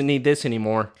 Teddy doesn't need this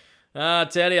anymore.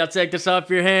 Teddy, I'll take this off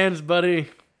your hands, buddy.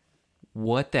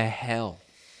 What the hell?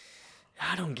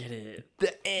 I don't get it.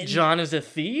 John is a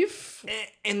thief?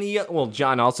 And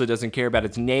John also doesn't care about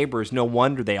his neighbors. No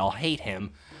wonder they all hate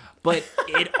him. But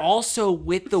it also,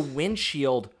 with the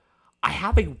windshield, I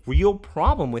have a real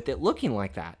problem with it looking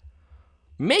like that.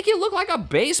 Make it look like a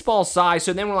baseball size,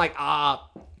 so then we're like,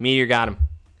 meteor got him.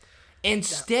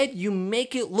 Instead, you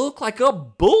make it look like a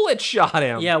bullet shot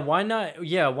him. Yeah, why not?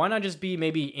 Yeah, why not just be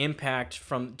maybe impact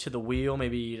to the wheel,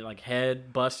 maybe like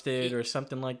head busted or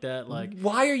something like that? Like,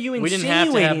 why are you insinuating we didn't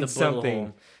have to have the something?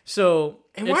 Hole. So,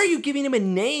 and why are you giving him a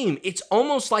name? It's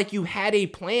almost like you had a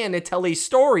plan to tell a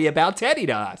story about Teddy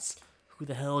to us. Who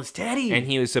the hell is Teddy? And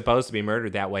he was supposed to be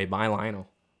murdered that way by Lionel.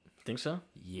 Think so?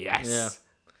 Yes. Yeah.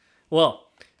 Well,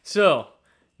 so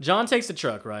John takes the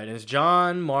truck, right? And it's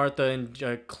John, Martha,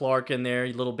 and Clark in there,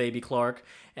 little baby Clark.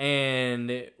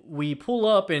 And we pull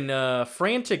up, and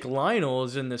frantic Lionel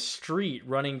is in the street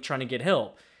running, trying to get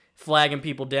help, flagging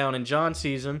people down. And John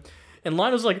sees him. And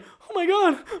Lionel's like, oh my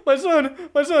God, my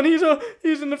son,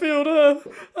 he's in the field. I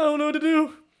don't know what to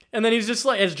do. And then he's just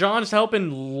like, as John's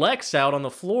helping Lex out on the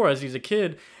floor as he's a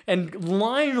kid, and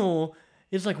Lionel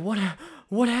is like,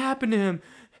 what happened to him?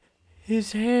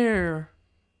 His hair.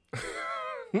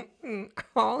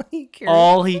 All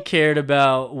he cared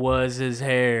about was his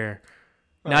hair.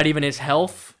 Not even his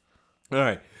health. All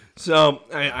right. So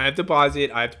I have to pause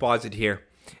it. I have to pause it here.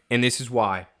 And this is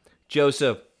why.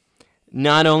 Joseph,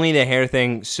 not only the hair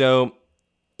thing, so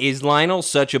is Lionel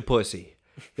such a pussy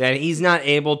that he's not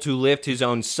able to lift his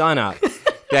own son up?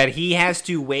 That he has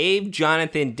to wave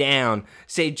Jonathan down,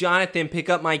 say, Jonathan, pick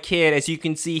up my kid. As you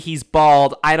can see, he's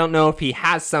bald. I don't know if he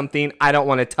has something. I don't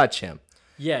want to touch him.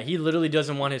 Yeah, he literally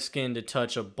doesn't want his skin to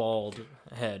touch a bald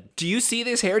head. Do you see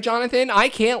this hair, Jonathan? I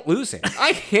can't lose it.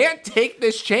 I can't take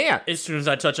this chance. As soon as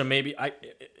I touch him, maybe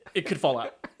it could fall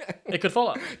out. It could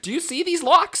fall out. Do you see these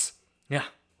locks? Yeah.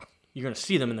 You're going to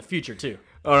see them in the future, too.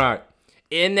 All right.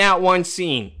 In that one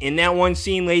scene,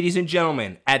 ladies and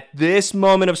gentlemen, at this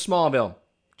moment of Smallville,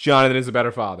 Jonathan is a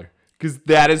better father. Because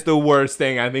that is the worst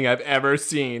thing I think I've ever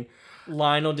seen.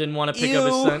 Lionel didn't want to pick up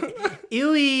his son.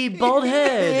 Ewy, bald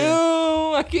head.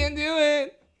 Ew, I can't do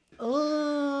it.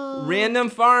 Oh. Random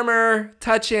farmer,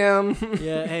 touch him.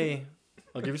 Yeah, hey,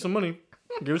 I'll give you some money.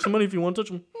 I'll give you some money if you want to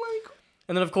touch him.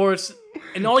 And then, of course,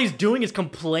 and all he's doing is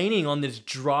complaining on this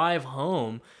drive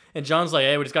home. And John's like,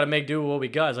 hey, we just got to make do with what we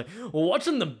got. He's like, well, what's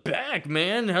in the back,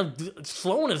 man? It's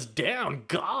slowing us down.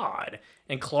 God.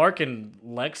 And Clark and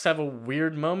Lex have a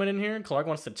weird moment in here. Clark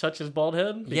wants to touch his bald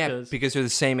head. Because they're the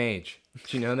same age.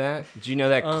 Do you know that? Do you know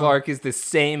that Clark is the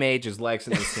same age as Lex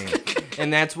in the scene?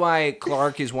 And that's why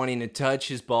Clark is wanting to touch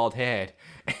his bald head.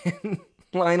 And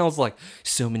Lionel's like,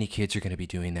 so many kids are going to be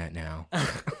doing that now.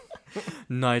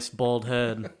 Nice bald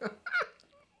head.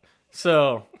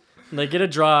 So they get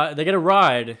a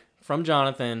ride from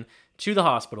Jonathan to the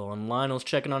hospital, and Lionel's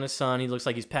checking on his son. He looks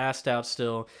like he's passed out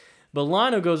still. But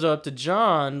Lionel goes up to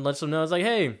John, lets him know, he's like,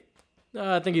 hey,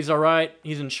 I think he's all right.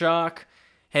 He's in shock.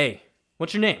 Hey,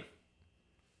 what's your name?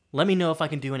 Let me know if I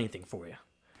can do anything for you.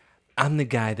 I'm the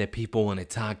guy that people want to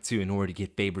talk to in order to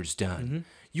get favors done. Mm-hmm.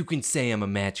 You can say I'm a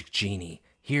magic genie.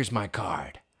 Here's my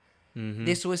card. Mm-hmm.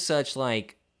 This was such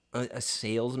like a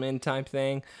salesman type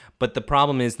thing. But the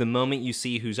problem is the moment you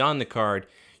see who's on the card,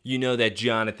 you know that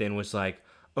Jonathan was like,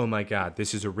 oh my God,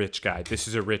 this is a rich guy. This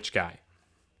is a rich guy.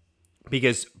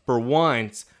 Because for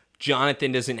once,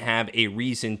 Jonathan doesn't have a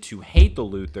reason to hate the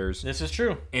Luthers. This is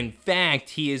true. In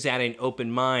fact, he is at an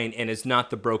open mind and is not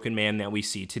the broken man that we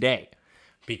see today.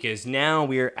 Because now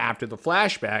we're after the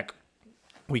flashback,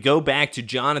 we go back to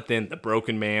Jonathan, the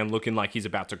broken man, looking like he's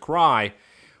about to cry,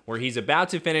 where he's about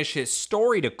to finish his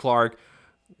story to Clark,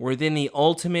 where then the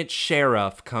ultimate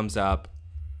sheriff comes up,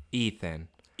 Ethan.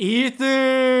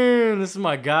 Ethan! This is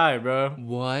my guy, bro.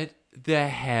 What the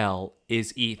hell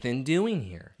is Ethan doing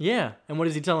here? Yeah, and what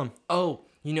does he tell him? Oh,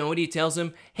 you know what he tells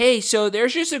him? Hey, so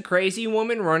there's just a crazy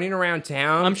woman running around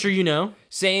town. I'm sure you know.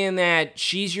 Saying that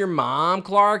she's your mom,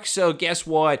 Clark. So guess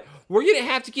what? We're going to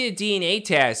have to get a DNA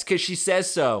test because she says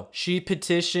so. She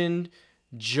petitioned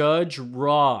Judge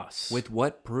Ross. With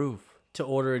what proof? To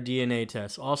order a DNA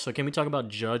test. Also, can we talk about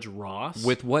Judge Ross?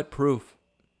 With what proof?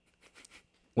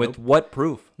 With what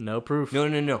proof? No proof.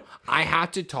 No. I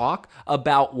have to talk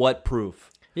about what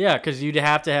proof. Yeah, because you'd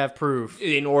have to have proof.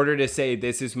 In order to say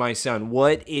this is my son.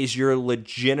 What is your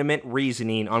legitimate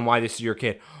reasoning on why this is your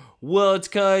kid? Well, it's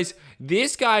because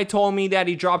this guy told me that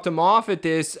he dropped him off at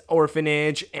this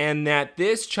orphanage and that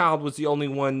this child was the only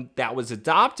one that was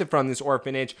adopted from this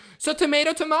orphanage. So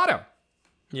tomato.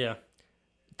 Yeah.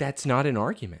 That's not an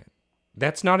argument.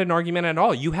 That's not an argument at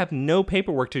all. You have no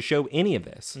paperwork to show any of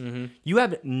this. Mm-hmm. You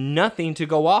have nothing to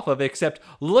go off of except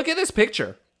look at this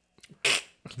picture.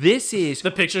 This is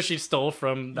the picture she stole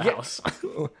from the house.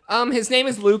 His name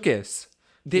is Lucas.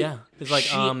 It's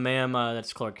like, ma'am,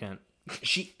 that's Clark Kent.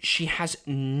 She has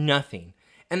nothing.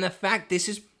 And the fact this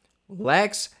is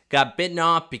Lex got bitten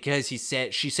off because she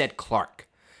said Clark.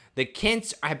 The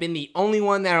Kents have been the only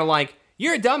one that are like,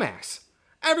 you're a dumbass.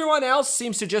 Everyone else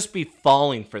seems to just be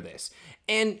falling for this.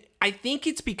 And I think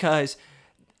it's because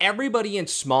everybody in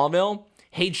Smallville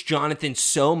hates Jonathan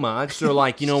so much. They're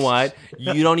like, you know what?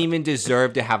 You don't even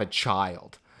deserve to have a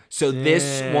child. So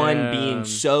this one being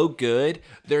so good,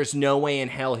 there's no way in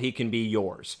hell he can be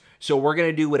yours. So we're going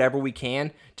to do whatever we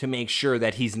can to make sure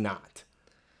that he's not.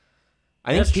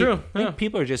 That's true. I think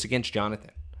people are just against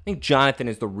Jonathan. I think Jonathan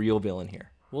is the real villain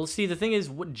here. Well, see, the thing is,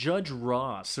 what Judge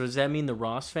Ross? So does that mean the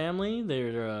Ross family?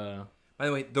 They're. By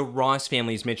the way, the Ross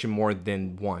family is mentioned more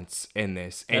than once in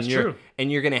this. That's true.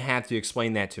 And you're going to have to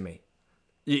explain that to me.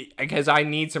 Because I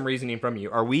need some reasoning from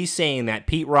you. Are we saying that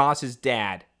Pete Ross's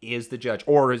dad is the judge?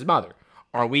 Or his mother?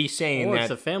 Are we saying that...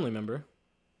 it's a family member.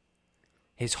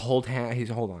 Hold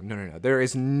on. No. There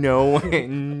is no way.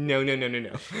 No.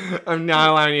 I'm not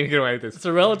allowing you to get away with this. It's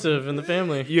a relative in the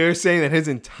family. You're saying that his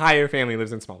entire family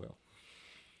lives in Smallville.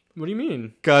 What do you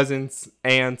mean? Cousins,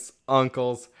 aunts,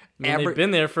 uncles. They've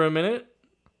been there for a minute.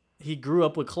 He grew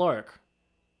up with Clark.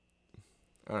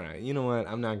 All right, you know what?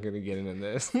 I'm not going to get into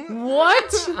this.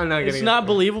 What? I'm not It's not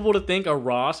believable to think a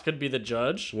Ross could be the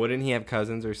judge. Wouldn't he have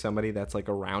cousins or somebody that's like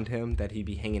around him that he'd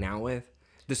be hanging out with?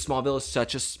 The Smallville is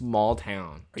such a small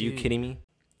town. Are you kidding me?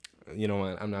 You know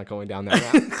what? I'm not going down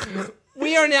that route.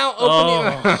 We are now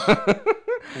opening.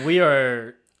 We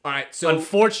are. All right. So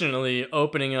unfortunately,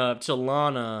 opening up to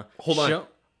Lana. Hold on.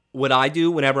 What I do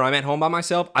whenever I'm at home by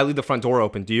myself, I leave the front door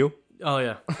open. Do you? Oh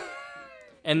yeah.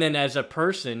 And then as a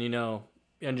person,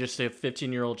 and just a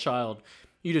 15-year-old child,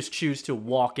 you just choose to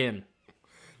walk in.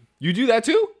 You do that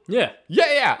too? Yeah.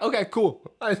 Yeah. Okay, cool.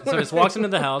 So just walks into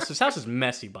the house. This house is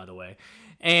messy, by the way.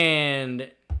 And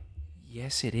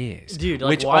yes, it is. Dude,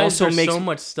 like, why is there so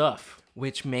much stuff?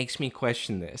 Which makes me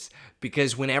question this.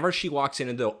 Because whenever she walks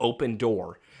into the open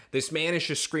door, this man is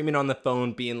just screaming on the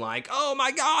phone, being like, oh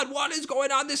my God, what is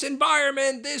going on? This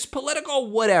environment, this political,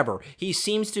 whatever. He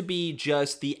seems to be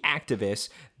just the activist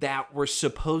that we're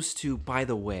supposed to, by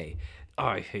the way,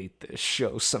 I hate this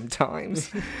show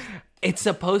sometimes. It's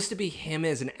supposed to be him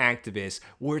as an activist,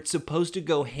 where it's supposed to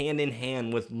go hand in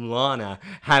hand with Lana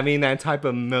having that type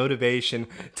of motivation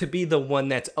to be the one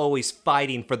that's always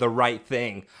fighting for the right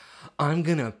thing. I'm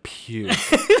gonna puke.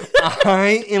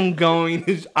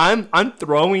 I'm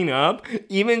throwing up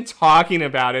even talking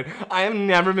about it. I have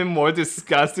never been more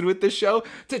disgusted with the show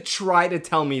to try to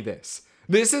tell me this.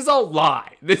 This is a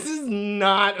lie. This is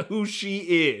not who she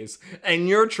is. And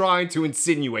you're trying to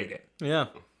insinuate it. Yeah,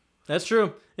 that's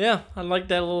true. Yeah, I like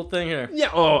that little thing here. Yeah,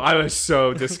 I was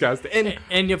so disgusted.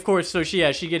 And of course, so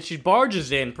she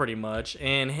barges in pretty much,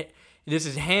 and this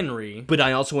is Henry. But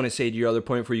I also want to say to your other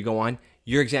point before you go on,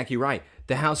 you're exactly right.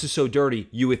 The house is so dirty,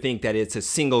 you would think that it's a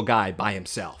single guy by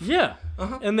himself. Yeah.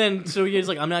 Uh-huh. And then, so he's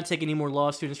like, I'm not taking any more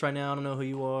law students right now. I don't know who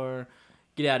you are.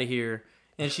 Get out of here.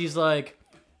 And she's like,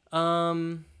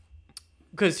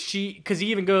 because he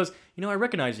even goes, I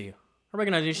recognize you.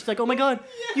 She's like, oh my God,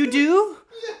 you do?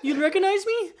 You recognize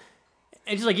me?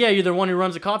 And she's like, yeah, you're the one who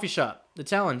runs a coffee shop, the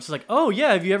Talon. She's like, oh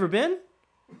yeah, have you ever been?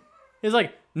 He's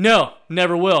like, no,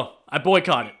 never will. I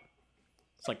boycott it.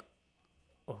 It's like,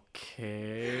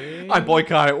 okay. I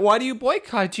boycott it. Why do you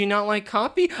boycott it? Do you not like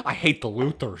coffee? I hate the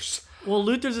Luthers. Well,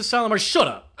 Luther's a silent march. Shut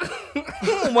up.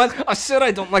 What? I said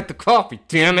I don't like the coffee,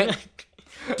 damn it.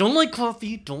 Don't like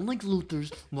coffee, don't like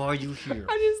Luther's. Why are you here?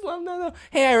 I just love that though.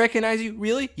 Hey, I recognize you.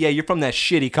 Really? Yeah, you're from that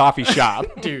shitty coffee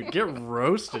shop. Dude, get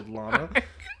roasted, Lana.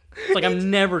 It's like,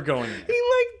 I'm never going there.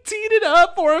 He teed it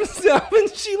up for himself, and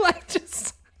she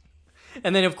just.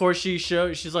 And then of course he's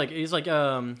like,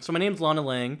 so my name's Lana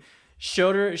Lang.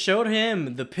 Showed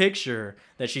him the picture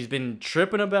that she's been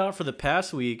tripping about for the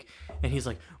past week, and he's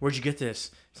like, where'd you get this?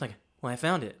 It's like, well, I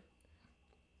found it.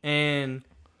 And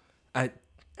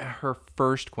her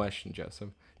first question, Joseph.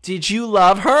 Did you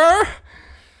love her?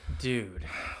 Dude.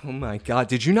 Oh my God.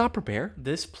 Did you not prepare?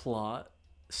 This plot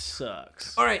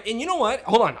sucks. All right. And you know what?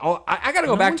 Hold on. I got to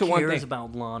go back to one thing. No one cares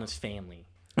about Lana's family.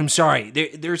 I'm sorry.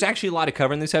 There's actually a lot to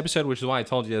cover in this episode, which is why I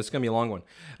told you it's going to be a long one.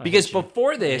 Because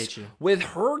before this, with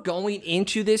her going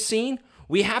into this scene,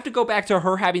 we have to go back to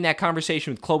her having that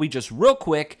conversation with Chloe just real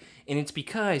quick. And it's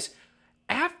because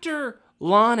after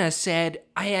Lana said,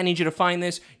 hey, I need you to find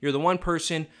this. You're the one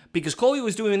person. Because Chloe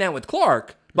was doing that with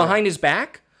Clark behind his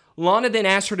back. Lana then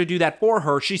asked her to do that for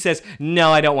her. She says,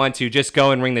 no, I don't want to. Just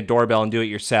go and ring the doorbell and do it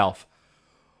yourself.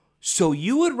 So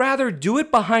you would rather do it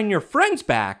behind your friend's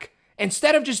back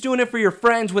instead of just doing it for your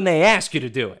friends when they ask you to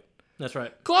do it. That's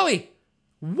right. Chloe,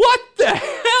 what the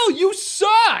hell? You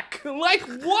suck. Like,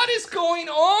 what is going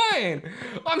on?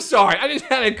 I'm sorry. I just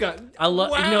had a cut.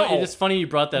 Wow. It's funny you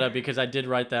brought that up because I did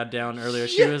write that down earlier.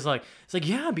 She was like, it's like,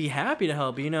 yeah, I'd be happy to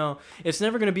help. It's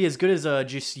never going to be as good as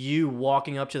just you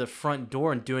walking up to the front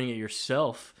door and doing it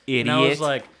yourself. Idiot. And I was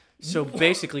like, so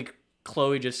basically,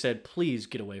 Chloe just said, please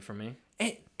get away from me.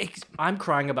 I'm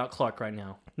crying about Clark right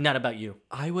now, not about you.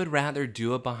 I would rather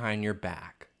do it behind your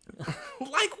back.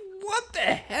 Like, what the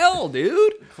hell,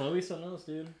 dude? Chloe's something else,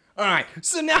 dude. All right,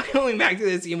 so now going back to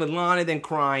this scene with Lana then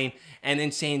crying and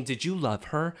then saying, did you love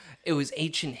her? It was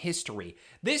ancient history.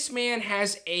 This man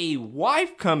has a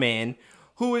wife come in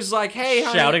who is like, hey,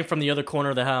 honey, shouting from the other corner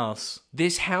of the house.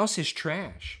 This house is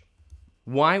trash.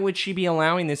 Why would she be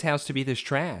allowing this house to be this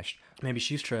trash? Maybe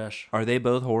she's trash. Are they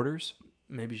both hoarders?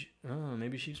 Maybe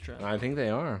she's trash. I think they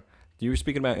are. You were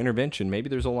speaking about intervention. Maybe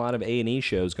there's a lot of A&E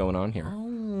shows going on here.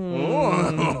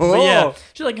 But yeah.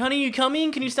 She's like, honey, you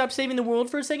coming? Can you stop saving the world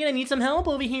for a second? I need some help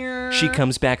over here. She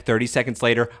comes back 30 seconds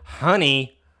later.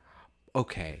 Honey,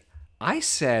 okay, I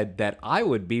said that I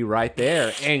would be right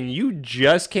there, and you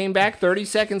just came back 30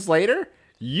 seconds later?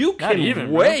 You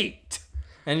can wait.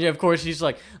 Bro. And of course, she's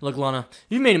like, look, Lana,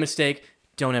 you made a mistake.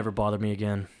 don't ever bother me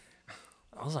again.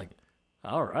 I was like,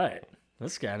 all right.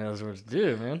 This guy knows what to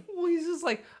do, man. Well, he's just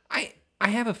like, I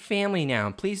have a family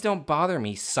now. Please don't bother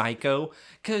me, psycho.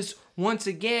 Because once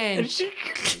again,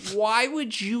 why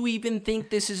would you even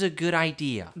think this is a good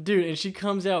idea? Dude, and she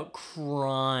comes out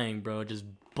crying, bro, just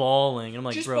bawling. And I'm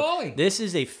like, Just bro, bawling. this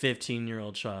is a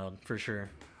 15-year-old child for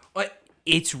sure. But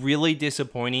it's really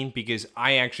disappointing because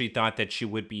I actually thought that she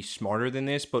would be smarter than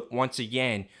this. But once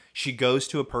again, she goes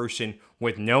to a person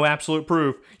with no absolute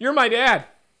proof. You're my dad.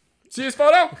 See this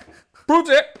photo? Proves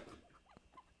it.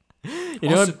 You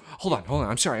know, Also, hold on.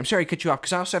 I'm sorry to cut you off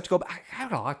because I also have to go back. I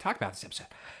don't know. I'll talk about this episode.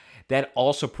 That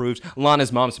also proves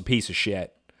Lana's mom's a piece of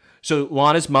shit. So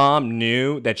Lana's mom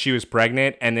knew that she was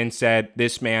pregnant and then said,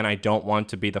 this man, I don't want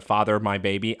to be the father of my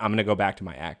baby. I'm going to go back to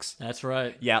my ex. that's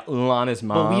right. Yeah, Lana's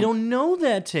mom. But we don't know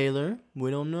that, Taylor. We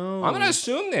don't know. I'm going to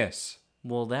assume this.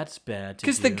 Well, that's bad.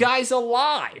 Because the guy's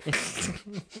alive.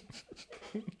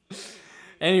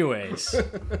 Anyways,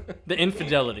 the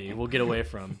infidelity we'll get away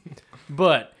from.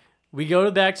 But we go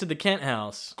back to the Kent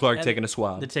house. Clark taking a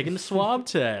swab. They're taking the swab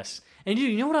test. And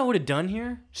dude, you know what I would have done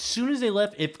here? As soon as they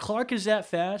left, if Clark is that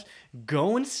fast,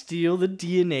 go and steal the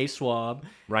DNA swab.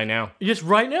 Right now. Just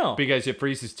right now. Because it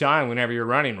freezes time whenever you're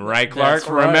running, right, Clark? That's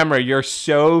right. Remember, you're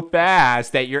so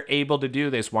fast that you're able to do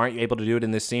this. Why aren't you able to do it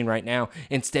in this scene right now?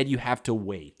 Instead, you have to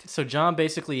wait. So John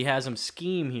basically has him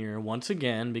scheme here once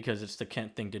again because it's the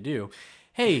Kent thing to do.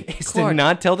 Hey, Is Clark. to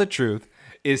not tell the truth,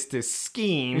 is to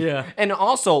scheme, Yeah. and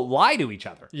also lie to each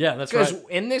other. Yeah, that's right. Because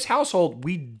in this household,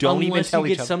 we don't even tell you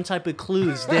each get other. some type of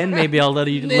clues, then maybe I'll let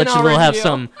you Then let you I'll little have reveal.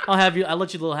 some. I'll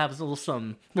let you have a little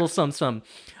some.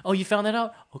 Oh, you found that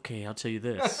out? Okay, I'll tell you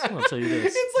this. I'll tell you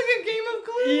this. It's like a game of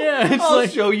Clue. Yeah, it's I'll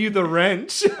like show you the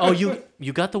wrench. oh,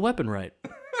 you got the weapon right.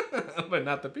 But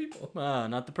not the people.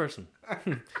 Not the person.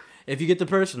 If you get the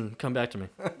person, come back to me.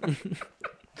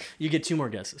 You get 2 more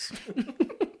guesses.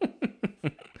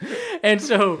 And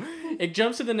so it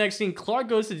jumps to the next scene. Clark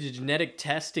goes to the genetic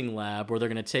testing lab where they're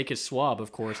going to take his swab,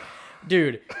 of course.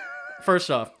 Dude, first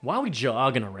off, why are we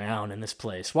jogging around in this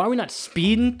place? Why are we not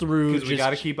speeding through? Because we got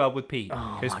to keep up with Pete.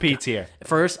 Because Pete's here.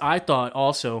 First, I thought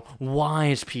also, why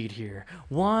is Pete here?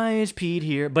 Why is Pete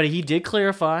here? But he did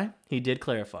clarify.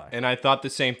 And I thought the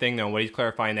same thing, though, when he's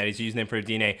clarifying that he's using it for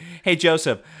DNA. Hey,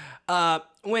 Joseph,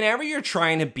 whenever you're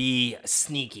trying to be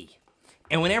sneaky,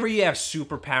 and whenever you have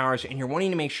superpowers and you're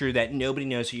wanting to make sure that nobody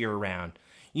knows that you're around,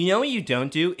 you know what you don't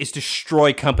do is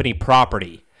destroy company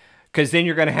property. Because then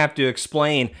you're going to have to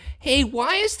explain, hey,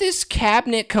 why is this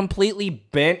cabinet completely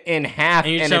bent in half?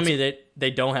 And you tell me that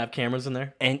they don't have cameras in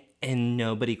there? And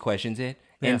nobody questions it.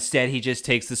 Yeah. Instead, he just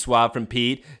takes the swab from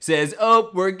Pete, says, oh,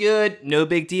 we're good. No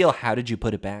big deal. How did you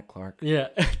put it back, Clark? Yeah.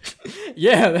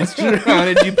 Yeah, that's true. How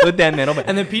did you put that metal back?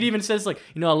 And then Pete even says, like,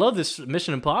 I love this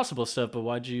Mission Impossible stuff, but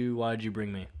why'd you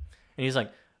bring me? And he's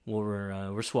like, well,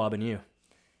 we're swabbing you.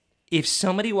 If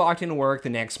somebody walked into work the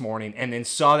next morning and then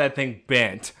saw that thing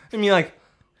bent, I'd be like,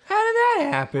 how did that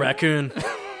happen? Raccoon.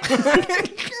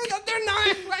 They're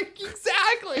not like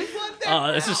exactly what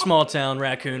the It's a small town.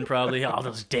 Raccoon, probably. Oh,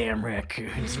 those damn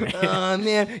raccoons, man.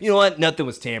 man. You know what? Nothing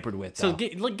was tampered with. So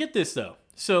Though. get this, though.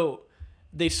 So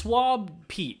they swabbed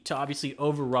Pete to obviously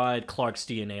override Clark's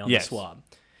DNA on Yes. the swab.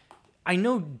 I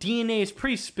know DNA is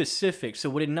pretty specific, so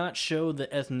would it not show the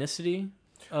ethnicity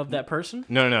of that person?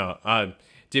 No.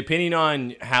 Depending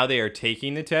on how they are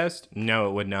taking the test, no,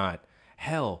 it would not.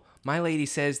 Hell, my lady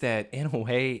says that in a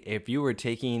way, if you were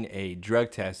taking a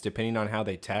drug test, depending on how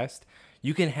they test,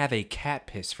 you can have a cat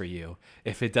piss for you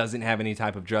if it doesn't have any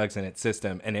type of drugs in its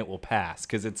system, and it will pass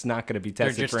because it's not going to be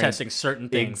tested. They're just testing certain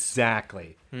things.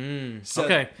 Exactly. So,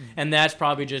 Okay, and that's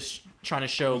probably just trying to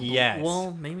show. Yes.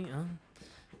 Well, maybe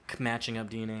matching up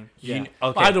DNA. Yeah.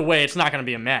 okay. Either way, it's not going to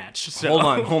be a match. So.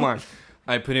 Hold on.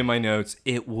 I put in my notes,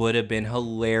 it would have been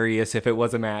hilarious if it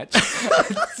was a match.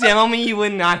 Tell me you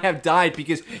would not have died,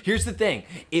 because here's the thing.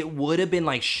 It would have been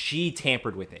like she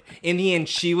tampered with it. In the end,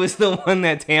 she was the one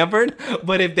that tampered,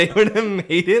 but if they would have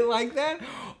made it like that,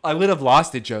 I would have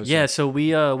lost it, Joseph. Yeah, so we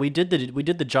did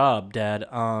the job, Dad.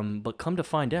 But come to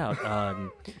find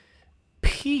out,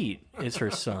 Pete is her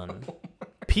son.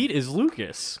 Pete is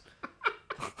Lucas.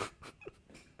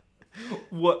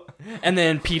 What? And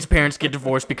then Pete's parents get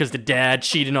divorced because the dad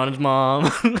cheated on his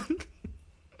mom.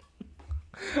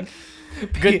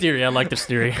 Good theory. I like this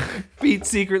theory. Pete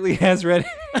secretly has red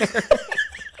hair.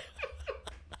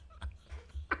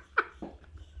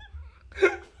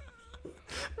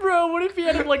 Bro, what if he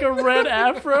had like a red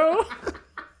afro?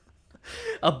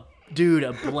 A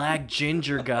black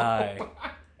ginger guy.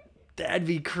 That'd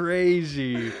be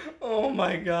crazy. Oh Oh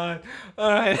my god.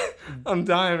 All right. I'm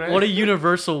dying, right? What a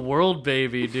universal world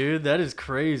baby, dude. That is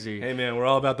crazy. Hey man, we're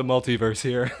all about the multiverse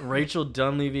here. Rachel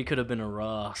Dunleavy could have been a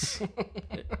Ross.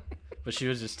 But she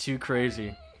was just too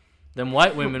crazy. Them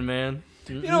white women, man.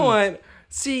 You know what?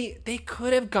 See, they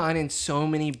could have gone in so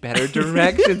many better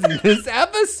directions in this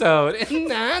episode, and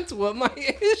that's what my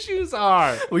issues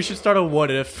are. We should start a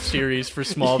what if series for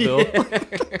Smallville.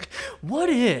 Yeah. What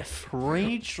if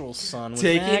Rachel's son was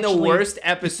Taking the worst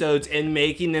episodes and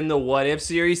making them the what if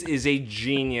series is a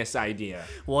genius idea.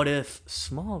 What if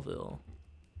Smallville?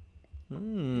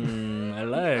 I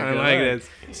like this.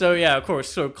 So yeah, of course.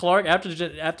 So Clark, after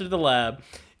the lab,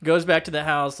 goes back to the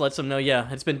house, lets them know,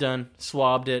 yeah, it's been done,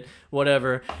 swabbed it,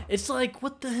 whatever. It's like,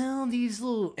 what the hell, these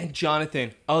little... And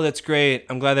Jonathan, oh, that's great.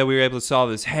 I'm glad that we were able to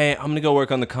solve this. Hey, I'm going to go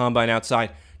work on the Combine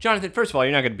outside. Jonathan, first of all,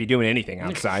 you're not going to be doing anything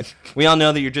outside. We all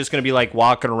know that you're just going to be, like,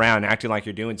 walking around acting like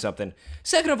you're doing something.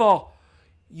 Second of all,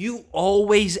 you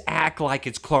always act like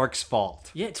it's Clark's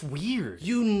fault. Yeah, it's weird.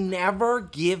 You never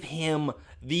give him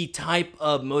the type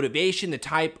of motivation, the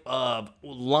type of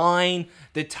line,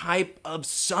 the type of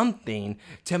something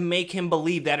to make him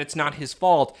believe that it's not his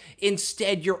fault.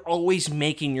 Instead, you're always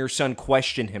making your son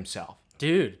question himself.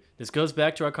 Dude, this goes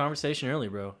back to our conversation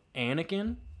earlier, bro.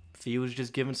 Anakin, if he was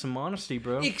just given some honesty,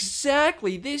 bro.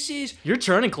 Exactly. This is... You're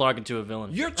turning Clark into a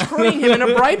villain. You're turning him into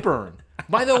Brightburn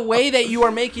by the way that you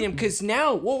are making him. Because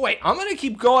now... Well, wait. I'm going to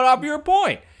keep going off your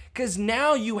point. Because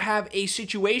now you have a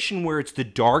situation where it's the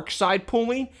dark side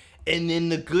pulling and then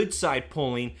the good side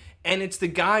pulling. And it's the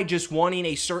guy just wanting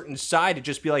a certain side to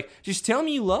just be like, just tell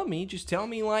me you love me. Just tell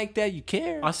me like that you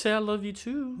care. I say I love you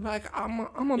too. Like, I'm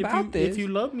about this. If you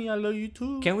love me, I love you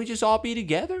too. Can we just all be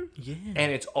together? Yeah.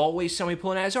 And it's always somebody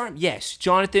pulling at his arm. Yes,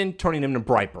 Jonathan turning him to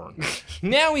Brightburn.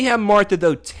 Now we have Martha,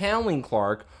 though, telling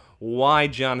Clark why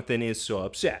Jonathan is so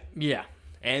upset. Yeah.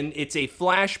 And it's a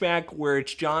flashback where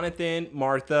it's Jonathan,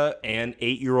 Martha, and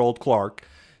 8-year-old Clark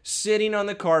sitting on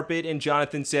the carpet, and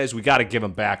Jonathan says, we got to give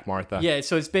him back, Martha. Yeah,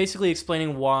 so it's basically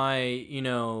explaining why,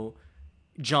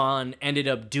 John ended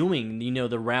up doing,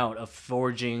 the route of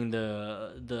forging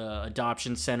the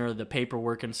adoption center, the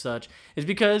paperwork and such, is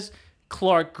because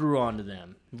Clark grew onto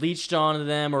them, leached onto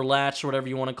them, or latched, whatever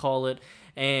you want to call it.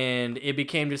 And it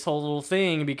became this whole little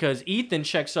thing because Ethan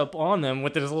checks up on them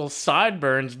with his little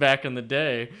sideburns back in the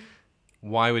day.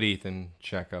 Why would Ethan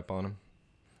check up on him?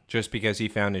 Just because he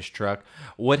found his truck?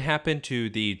 What happened to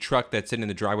the truck that's sitting in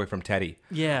the driveway from Teddy?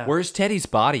 Yeah. Where's Teddy's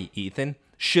body, Ethan?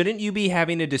 Shouldn't you be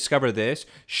having to discover this?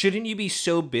 Shouldn't you be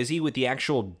so busy with the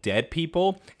actual dead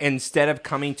people instead of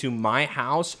coming to my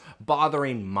house,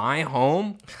 bothering my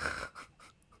home?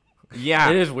 Yeah.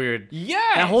 It is weird.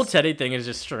 Yes. That whole Teddy thing is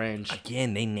just strange.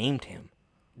 Again, they named him.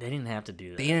 They didn't have to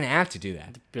do that. They didn't have to do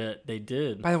that. But they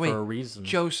did. By the way, for a reason.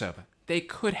 Joseph, they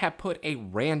could have put a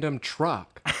random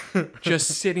truck just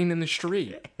sitting in the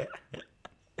street.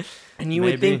 And you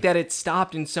would think that it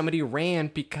stopped and somebody ran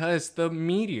because the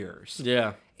meteors.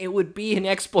 Yeah. It would be an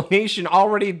explanation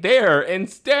already there.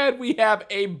 Instead, we have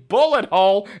a bullet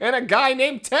hole and a guy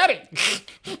named Teddy.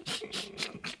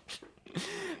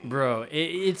 Bro,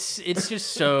 it's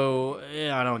just so...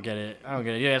 I don't get it.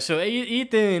 Yeah, so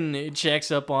Ethan checks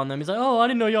up on them. He's like, oh, I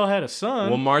didn't know y'all had a son.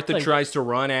 Well, Martha tries to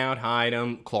run out, hide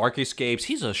him. Clark escapes.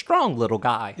 He's a strong little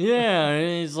guy. Yeah,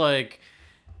 and he's like,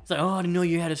 oh, I didn't know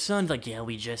you had a son. He's like, yeah,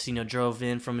 we just, drove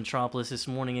in from Metropolis this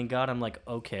morning and got him. Like,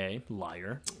 okay,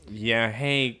 liar. Yeah,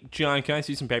 hey, John, can I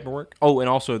see some paperwork? Oh, and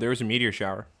also, there was a meteor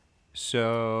shower.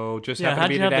 So, just happened to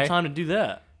be today. How'd you have the time to do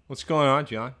that? What's going on,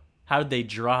 John? How did they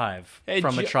drive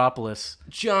from Metropolis?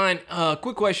 John,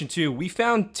 quick question, too. We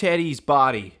found Teddy's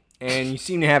body, and you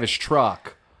seem to have his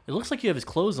truck. It looks like you have his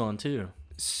clothes on, too.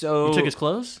 So... You took his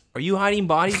clothes? Are you hiding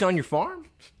bodies on your farm?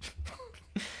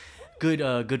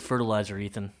 Good fertilizer,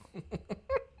 Ethan.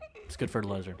 It's good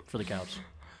fertilizer for the cows.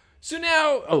 So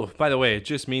now... Oh, by the way, it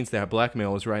just means that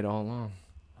blackmail was right all along.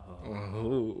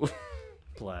 Oh.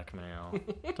 Blackmail.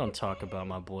 Don't talk about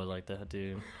my boy like that,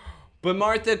 dude. But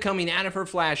Martha, coming out of her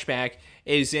flashback,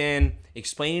 is in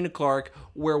explaining to Clark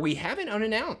where we have it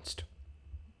unannounced.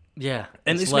 Yeah,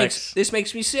 and this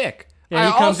makes me sick. Yeah,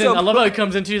 he comes in. I love how he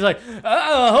comes in. He's like,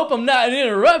 I hope I'm not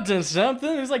interrupting something.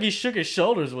 It's like he shook his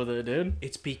shoulders with it, dude.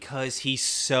 It's because he's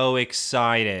so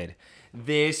excited.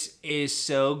 This is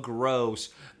so gross.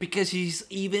 Because he's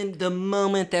even the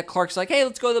moment that Clark's like, hey,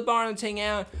 let's go to the bar and hang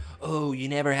out. Oh, you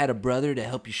never had a brother to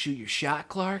help you shoot your shot,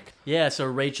 Clark? Yeah, so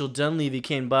Rachel Dunleavy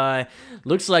came by.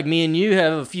 Looks like me and you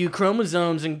have a few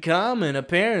chromosomes in common,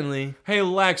 apparently. Hey,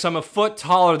 Lex, I'm a foot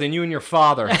taller than you and your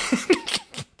father. I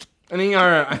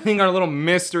think our little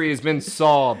mystery has been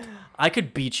solved. I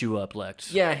could beat you up,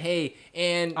 Lex. Yeah, hey,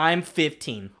 and I'm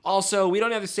 15. also, we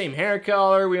don't have the same hair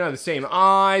color, we don't have the same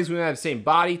eyes, we don't have the same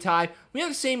body type, we don't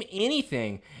have the same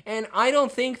anything. And I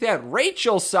don't think that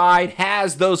Rachel's side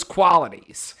has those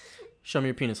qualities. Show me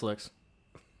your penis, Lex.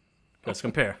 Let's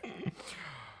compare.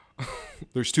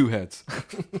 There's 2 heads.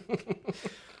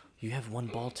 You have one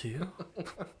ball too?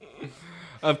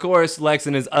 Of course, Lex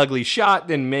in his ugly shot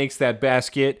then makes that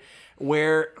basket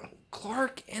where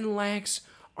Clark and Lex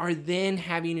are then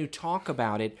having to talk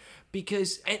about it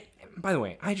because, and by the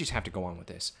way, I just have to go on with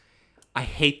this. I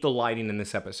hate the lighting in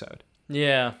this episode.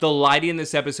 Yeah. The lighting in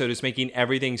this episode is making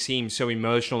everything seem so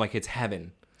emotional, like it's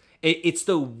heaven. It's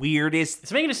the weirdest.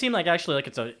 It's making it seem like actually like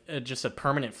it's just a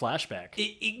permanent flashback.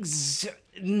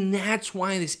 And that's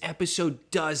why this episode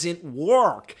doesn't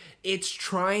work. It's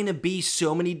trying to be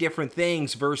so many different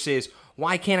things versus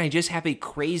why can't I just have a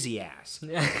crazy ass?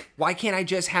 Why can't I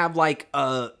just have like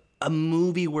a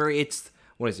movie where it's,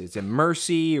 what is it? Is it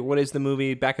Mercy, or what is the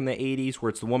movie back in the 80s where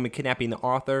it's the woman kidnapping the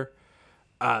author?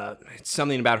 It's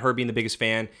something about her being the biggest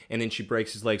fan, and then she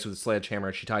breaks his legs with a sledgehammer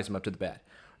and she ties him up to the bed.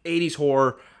 80s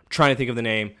horror. I'm trying to think of the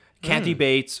name. Kathy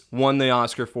Bates won the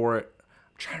Oscar for it.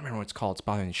 I'm trying to remember what it's called. It's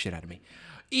bothering the shit out of me.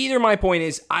 Either my point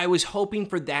is, I was hoping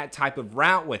for that type of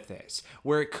route with this,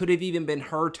 where it could have even been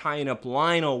her tying up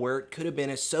Lionel, where it could have been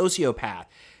a sociopath.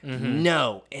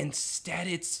 No, instead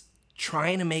it's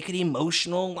trying to make it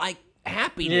emotional, like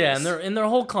happiness. Yeah, and their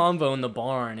whole convo in the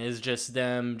barn is just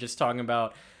them just talking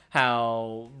about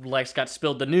how Lex got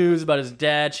spilled the news about his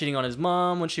dad cheating on his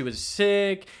mom when she was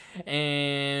sick,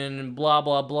 and blah,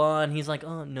 blah, blah. And he's like,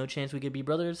 oh, no chance we could be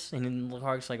brothers? And then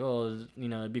Clark's like, oh, you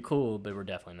know, it'd be cool, but we're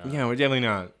definitely not. Yeah, we're definitely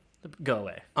not. Go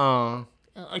away.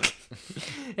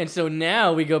 And so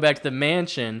now we go back to the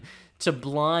mansion to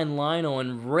blind Lionel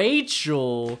and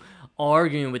Rachel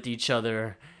arguing with each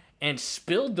other and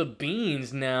spilled the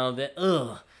beans now that,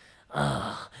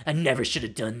 I never should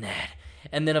have done that.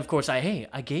 And then, of course, I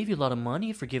gave you a lot of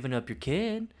money for giving up your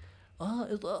kid.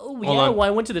 Well, I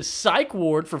went to the psych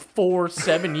ward for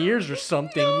 7 years or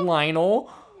something,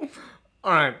 Lionel.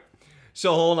 All right,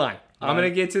 so hold on. I'm going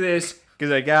to get to this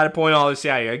because I got to point all this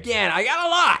out here. Again, I got a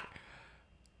lot.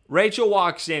 Rachel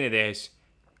walks into this.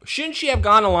 Shouldn't she have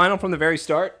gone to Lionel from the very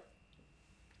start?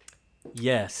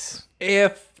 Yes.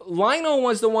 If Lionel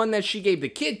was the one that she gave the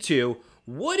kid to,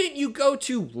 wouldn't you go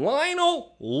to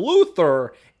Lionel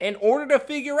Luther in order to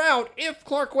figure out if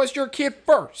Clark was your kid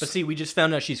first? But see, we just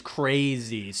found out she's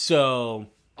crazy, so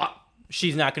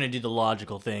she's not going to do the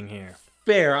logical thing here.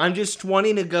 Fair. I'm just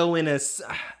wanting to go in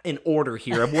an order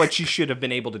here of what she should have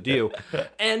been able to do.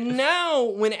 And now,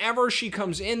 whenever she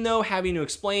comes in, though, having to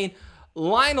explain,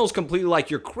 Lionel's completely like,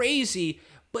 you're crazy.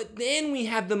 But then we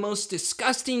have the most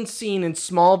disgusting scene in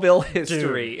Smallville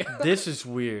history. Dude, this is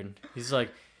weird. He's like,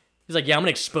 yeah, I'm gonna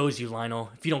expose you,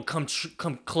 Lionel. If you don't come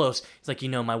close. He's like,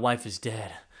 my wife is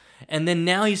dead. And then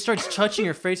now he starts touching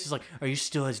her face. He's like, are you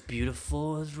still as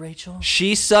beautiful as Rachel?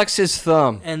 She sucks his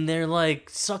thumb. And they're like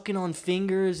sucking on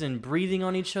fingers and breathing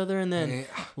on each other. And then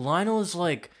Lionel is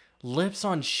like lips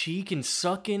on cheek and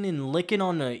sucking and licking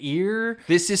on the ear.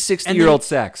 This is 60-year-old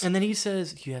sex. And then he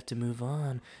says, you have to move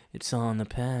on. It's all in the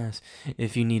past.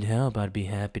 If you need help, I'd be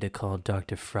happy to call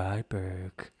Dr.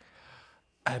 Freiberg.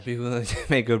 I'd be willing to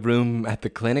make a room at the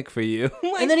clinic for you.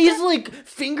 And then he's like,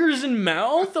 fingers in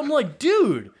mouth. I'm like,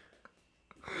 dude.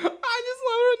 I just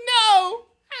love her. No.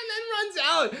 And then runs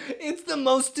out. It's the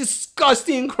most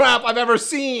disgusting crap I've ever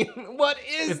seen. What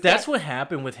is that? If that's what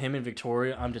happened with him and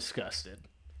Victoria, I'm disgusted.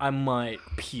 I might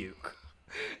puke.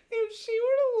 If she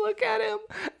were to look at him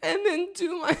and then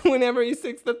do like whenever he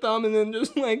sticks the thumb and then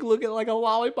just like look at like a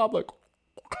lollipop like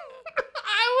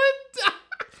I would die.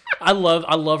 I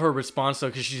love her response though,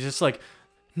 because she's just like,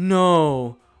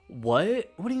 no. What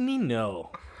do you mean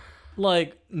no?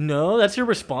 Like, no, that's your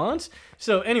response?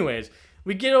 So anyways,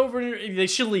 we get over,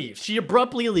 she leaves. She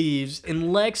abruptly leaves,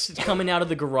 and Lex is coming out of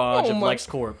the garage of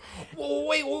LexCorp.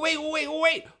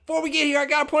 Wait. Before we get here, I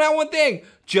gotta point out one thing.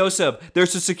 Joseph,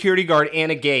 there's a security guard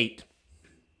and a gate.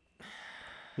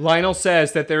 Lionel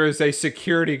says that there is a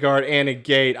security guard and a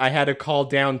gate. I had to call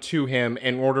down to him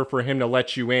in order for him to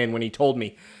let you in when he told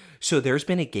me. So there's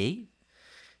been a gate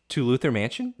to Luther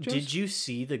Mansion? Joseph? Did you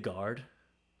see the guard?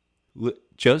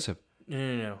 Joseph.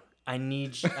 No. I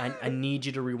need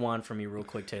you to rewind for me real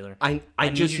quick, Taylor. I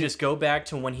need you to just go back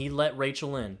to when he let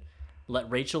Rachel in. Let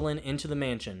Rachel in into the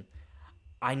mansion.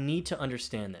 I need to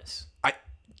understand this.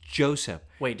 Joseph.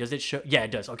 Wait, does it show? Yeah,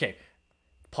 it does. Okay.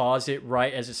 Pause it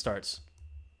right as it starts.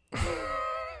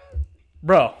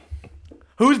 Bro,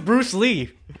 who's Bruce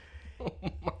Lee? Oh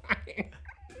my.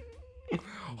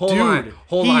 Hold on.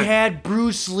 He had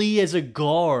Bruce Lee as a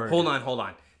guard. Hold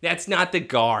on. That's not the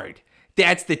guard.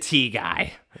 That's the tea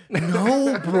guy.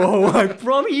 No, bro. I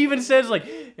promise. He even says like,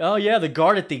 "Oh yeah, the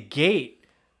guard at the gate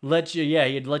let you. Yeah,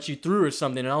 he'd let you through or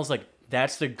something." And I was like,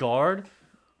 "That's the guard,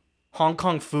 Hong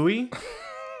Kong Fooey."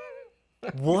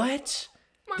 What?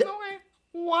 By the way,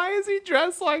 why is he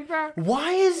dressed like that?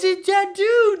 Why is it that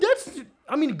dude?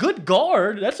 I mean, good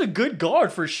guard. That's a good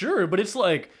guard for sure. But it's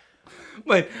like,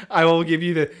 But I will give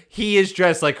you he is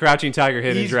dressed like Crouching Tiger,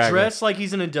 Hidden he's Dragon. dressed like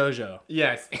he's in a dojo.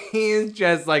 Yes, he is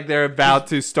dressed like they're about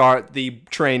to start the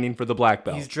training for the black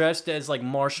belt. He's dressed as like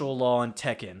martial law and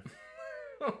Tekken.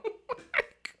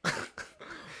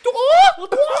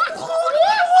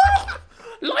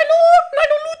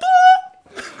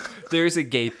 There's a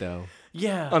gate though.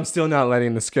 Yeah. I'm still not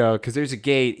letting this go because there's a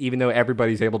gate, even though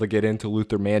everybody's able to get into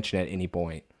Luther Mansion at any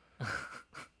point.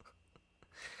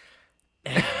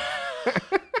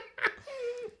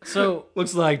 So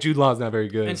looks like Jude Law's not very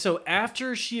good. And so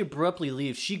after she abruptly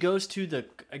leaves, she goes to the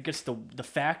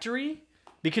factory,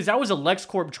 because that was a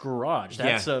LexCorp garage.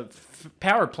 That's a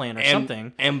power plant or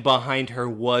something. And behind her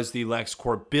was the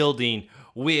LexCorp building,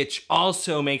 which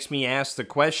also makes me ask the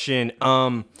question: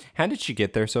 how did she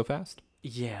get there so fast?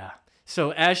 Yeah.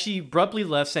 So as she abruptly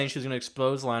left, saying she was going to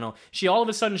expose Lionel, she all of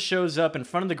a sudden shows up in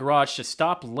front of the garage to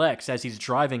stop Lex as he's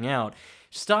driving out.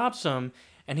 Stops him,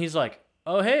 and he's like,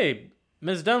 "Oh hey,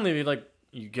 Miss Dunleavy, like,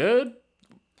 you good?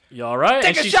 You all right?"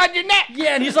 Take a shot in your neck.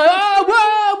 Yeah, and he's like, "Oh,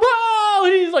 whoa, whoa!"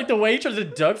 And he's like, the way he tries to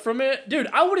duck from it, dude.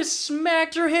 I would have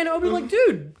smacked her hand. I would be like,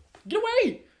 "Dude, get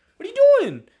away! What are you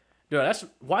doing?" Dude,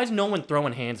 why is no one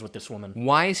throwing hands with this woman?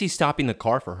 Why is he stopping the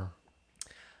car for her?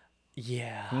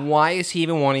 Yeah, Why is he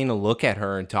even wanting to look at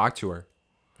her and talk to her?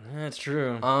 that's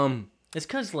true. It's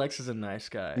because Lex is a nice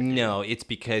guy. No, it's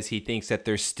because he thinks that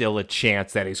there's still a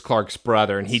chance that he's Clark's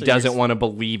brother, and he So doesn't you're- want to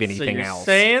believe anything you're else.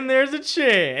 saying there's a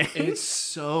chance. It's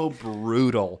so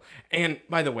brutal. And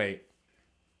by the way,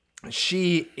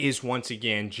 she is once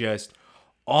again just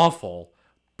awful.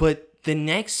 But the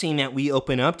next scene that we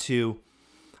open up to,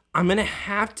 I'm going to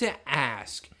have to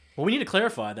ask. Well, we need to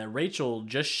clarify that Rachel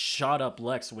just shot up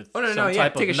Lex with Oh, no, some no, yeah,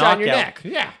 type take of a shot in your knockout, neck.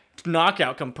 Yeah.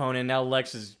 knockout component. Now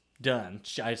Lex is done.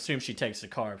 I assume she takes the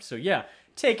car. So yeah,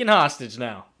 taken hostage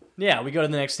now. Yeah, we go to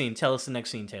the next scene. Tell us the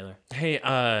next scene, Taylor.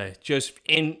 Hey, just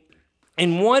in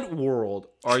what world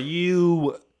are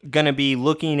you going to be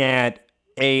looking at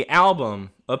a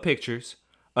album of pictures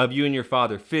of you and your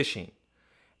father fishing?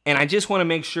 And I just want to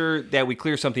make sure that we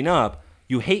clear something up.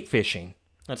 You hate fishing.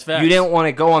 That's facts. You didn't want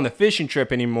to go on the fishing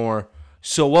trip anymore.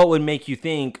 So what would make you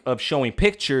think of showing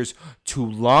pictures to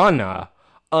Lana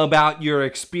about your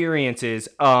experiences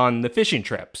on the fishing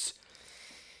trips?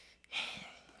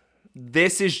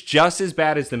 This is just as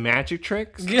bad as the magic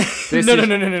tricks. No.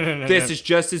 This is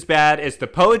just as bad as the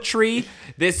poetry.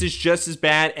 This is just as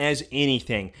bad as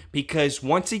anything. Because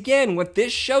once again, what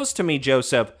this shows to me,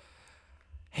 Joseph,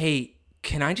 hey,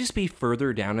 can I just be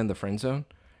further down in the friend zone?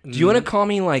 Do you want to call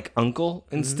me like uncle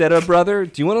instead of brother?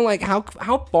 Do you want to like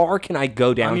how far can I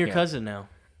go down? I'm your here? cousin now.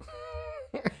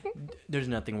 There's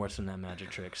nothing worse than that magic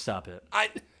trick. Stop it.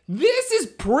 This is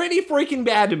pretty freaking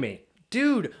bad to me.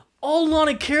 Dude, all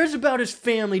Lana cares about is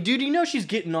family. Dude, you know she's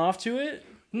getting off to it?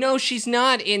 No, she's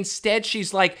not. Instead,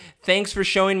 she's like, thanks for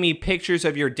showing me pictures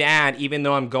of your dad, even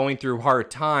though I'm going through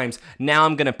hard times. Now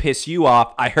I'm going to piss you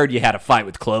off. I heard you had a fight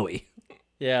with Chloe.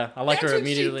 Yeah, I like her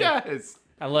immediately. That's what she does.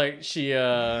 I like, she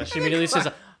immediately says,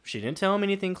 "She didn't tell him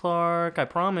anything, Clark. I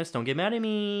promise. Don't get mad at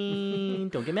me.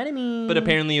 Don't get mad at me." But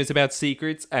apparently it was about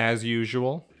secrets, as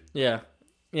usual. Yeah.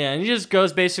 Yeah, and he just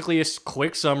goes basically a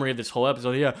quick summary of this whole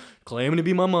episode. Yeah, claiming to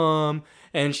be my mom.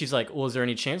 And she's like, "Well, is there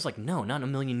any chance?" Like, "No, not in a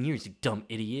million years, you dumb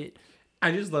idiot."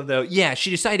 I just love though. Yeah,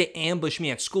 she decided to ambush me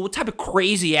at school. What type of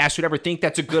crazy ass would ever think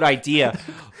that's a good idea?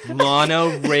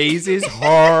 Lana raises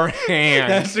her hand.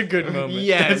 That's a good moment.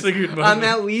 Yes, That's a good moment. I'm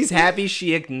at least happy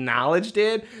she acknowledged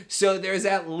it. So there's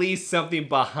at least something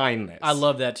behind this. I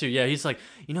love that too. Yeah, he's like,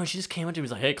 she just came up to me.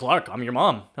 He's like, "Hey, Clark, I'm your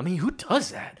mom." I mean, who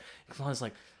does that? And Lana's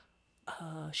like,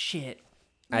 shit.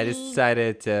 I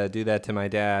decided to do that to my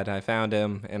dad. I found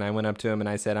him and I went up to him and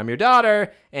I said, "I'm your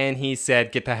daughter." And he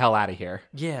said, "Get the hell out of here."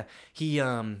 Yeah, he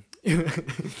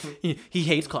he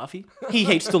hates coffee. He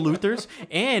hates the Luthers,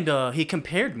 and he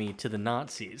compared me to the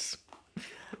Nazis.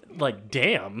 Like,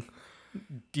 damn,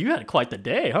 you had quite the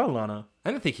day, huh, Lana?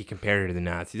 I don't think he compared her to the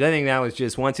Nazis. I think that was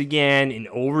just, once again, an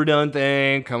overdone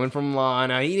thing coming from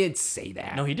Lana. He didn't say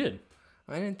that. No, he did.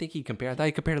 I didn't think he compared. I thought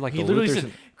he compared her like He the literally Luthers.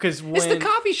 said, because when It's the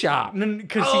coffee shop.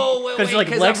 Because wait, like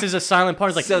 'cause Lex I'm- is a silent part.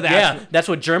 He's like, So that's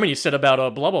what Germany said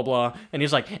about blah blah blah, and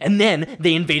he's like, and then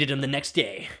they invaded him the next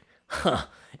day. Huh,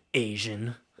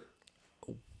 Asian.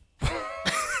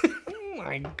 Oh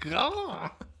my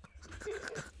god.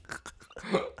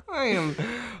 I am.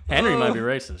 Henry might be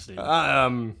racist,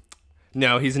 dude.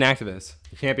 No, he's an activist.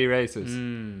 He can't be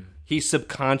racist. He's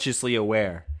subconsciously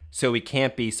aware, so he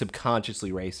can't be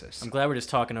subconsciously racist. I'm glad we're just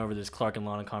talking over this Clark and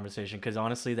Lana conversation because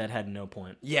honestly, that had no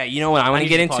point. Yeah, you know what I want to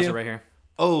get into? Pause it right here.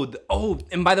 Oh,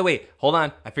 and by the way, hold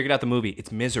on. I figured out the movie.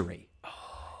 It's Misery.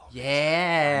 Oh,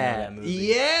 yeah. that movie.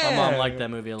 Yeah. My mom liked that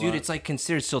movie a lot. Dude, it's like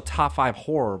considered still top 5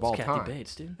 horror of all Kathy time.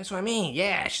 Bates, dude. That's what I mean.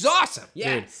 Yeah, she's awesome.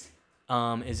 Yes.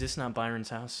 Dude, is this not Byron's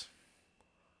house?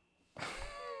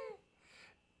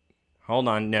 Hold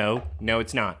on. No,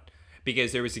 it's not.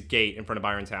 Because there was a gate in front of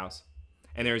Byron's house.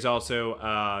 And there's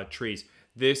also trees.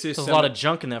 There's a lot of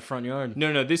junk in that front yard.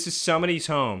 No, this is somebody's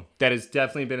home that has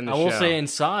definitely been in the show. I will say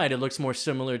inside, it looks more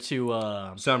similar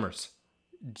to... Summers.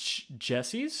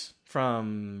 Jesse's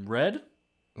from Red?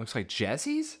 Looks like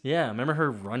Jesse's? Yeah, remember her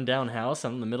rundown house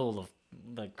out in the middle of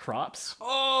the crops?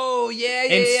 Oh, yeah.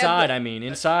 Inside, I mean.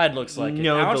 Inside looks like it.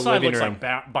 No, Outside the living looks room.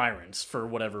 like Byron's for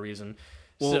whatever reason.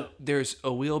 Well, there's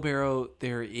a wheelbarrow.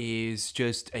 There is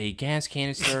just a gas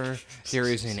canister. There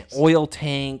is an oil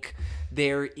tank.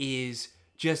 There is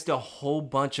just a whole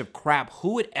bunch of crap.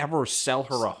 Who would ever sell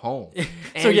her a home?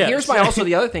 And here's also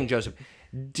the other thing, Joseph.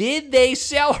 Did they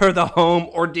sell her the home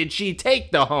or did she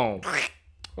take the home?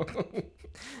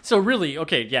 So really,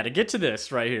 okay, yeah, to get to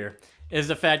this right here is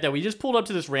the fact that we just pulled up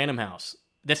to this random house.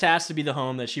 This has to be the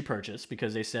home that she purchased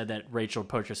because they said that Rachel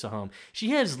purchased a home.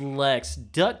 She has Lex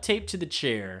duct taped to the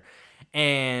chair,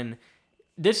 and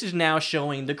this is now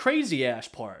showing the crazy ass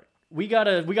part. We got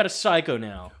a psycho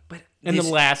now. But in the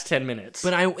last 10 minutes.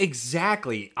 But I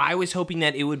was hoping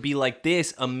that it would be like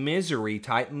this, a Misery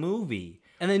type movie.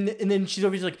 And then she's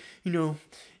always like, you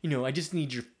know, I just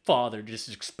need your father to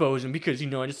just expose him because,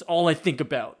 just all I think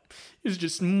about is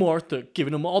just Martha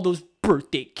giving him all those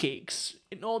birthday cakes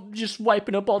and all just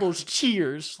wiping up all those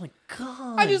tears. Like,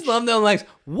 God. I just love them. Like,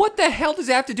 what the hell does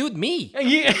that have to do with me?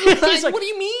 Yeah. Like, what do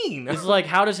you mean? It's like,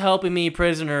 how does helping me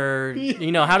prisoner,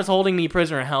 how does holding me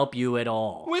prisoner help you at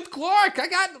all? With Clark, I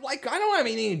don't have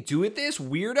anything to do with this,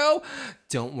 weirdo.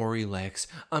 Don't worry, Lex.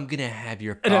 I'm going to have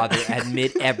your father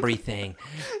admit everything.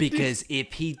 Because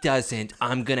if he doesn't,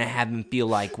 I'm going to have him feel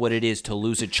like what it is to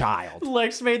lose a child.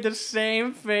 Lex made the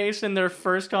same face in their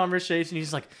first conversation.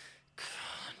 He's like, God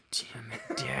damn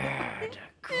it, Dad.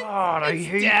 God, I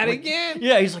hate Dad again.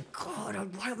 Yeah, he's like, God,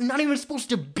 I'm not even supposed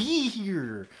to be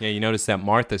here. Yeah, you notice that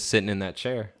Martha's sitting in that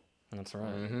chair. That's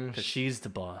right. Because she's the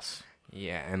boss.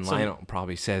 Yeah, and Lionel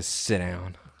probably says, sit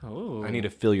down. Oh. I need to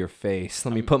feel your face.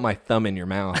 Let me put my thumb in your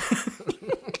mouth.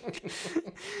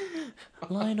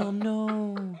 Lionel,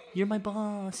 no. You're my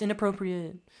boss.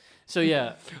 Inappropriate. So,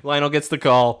 yeah. Lionel gets the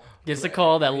call.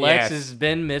 That Lex has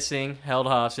been missing, held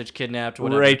hostage, kidnapped,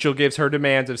 whatever. Rachel gives her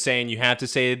demands of saying you have to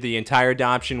say the entire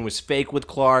adoption was fake with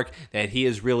Clark, that he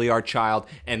is really our child,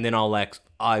 and then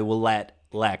I will let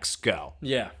Lex go.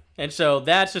 Yeah. And so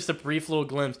that's just a brief little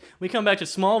glimpse. We come back to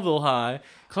Smallville High.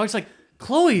 Clark's like,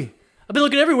 Chloe, I've been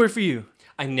looking everywhere for you.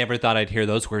 I never thought I'd hear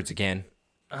those words again.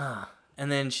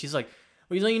 And then she's like,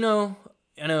 well, I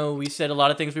know we said a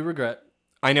lot of things we regret.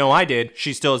 I know I did.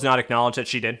 She still has not acknowledged that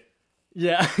she did.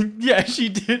 Yeah, she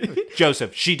did.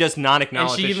 Joseph, she does not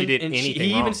acknowledge that she did anything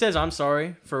He wrong. even says, I'm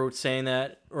sorry for saying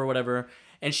that or whatever.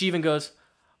 And she even goes,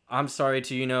 I'm sorry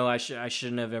to, I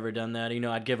shouldn't have ever done that.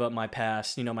 I'd give up my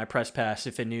pass, my press pass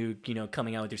if it knew,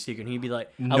 coming out with your secret. And he'd be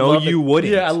like, no, you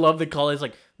wouldn't. Yeah, I love the call. It's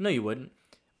like, no, you wouldn't.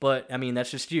 But, I mean,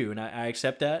 that's just you. And I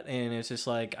accept that. And it's just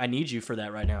like, I need you for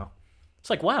that right now. It's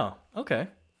like, wow, okay.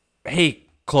 Hey,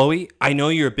 Chloe, I know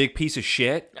you're a big piece of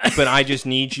shit, but I just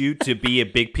need you to be a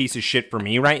big piece of shit for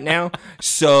me right now.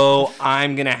 So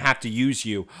I'm going to have to use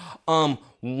you.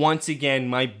 Once again,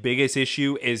 my biggest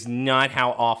issue is not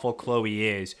how awful Chloe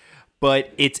is,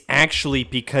 but it's actually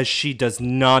because she does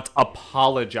not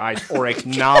apologize or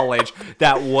acknowledge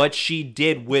that what she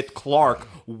did with Clark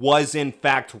was in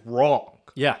fact wrong.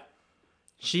 Yeah.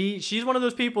 She's one of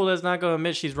those people that's not going to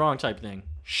admit she's wrong type thing.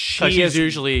 She's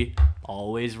usually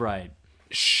always right.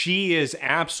 She is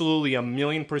absolutely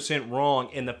 1,000,000% wrong.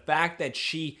 And the fact that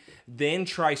she then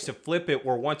tries to flip it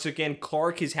where once again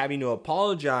Clark is having to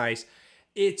apologize,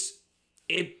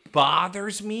 it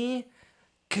bothers me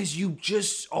because you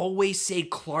just always say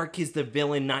Clark is the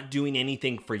villain not doing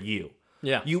anything for you.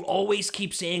 Yeah. You always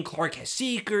keep saying Clark has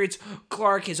secrets.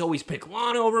 Clark has always picked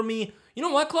Lana over me. You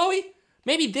know what, Chloe?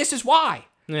 Maybe this is why.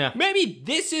 Yeah. Maybe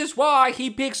this is why he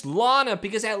picks Lana,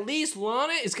 because at least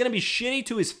Lana is going to be shitty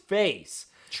to his face.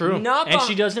 True. And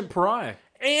she doesn't pry.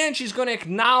 And she's going to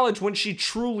acknowledge when she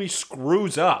truly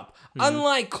screws up.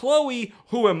 Unlike Chloe,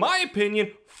 who, in my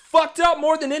opinion, fucked up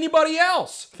more than anybody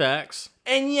else. Facts.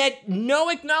 And yet, no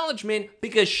acknowledgement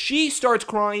because she starts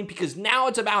crying because now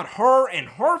it's about her and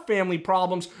her family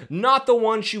problems, not the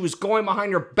one she was going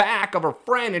behind her back of her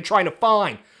friend and trying to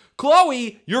find.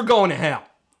 Chloe, you're going to hell.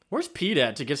 Where's Pete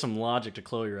at to get some logic to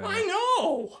Chloe right now? I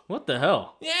know. What the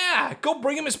hell? Yeah, go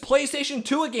bring him his PlayStation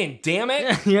 2 again, damn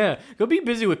it. Yeah, go be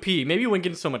busy with Pete. Maybe you wouldn't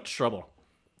get in so much trouble.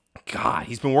 God,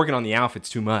 he's been working on the outfits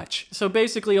too much. So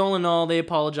basically, all in all, they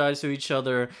apologize to each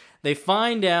other. They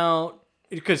find out,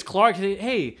 because Clark said,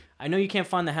 hey, I know you can't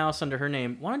find the house under her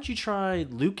name. Why don't you try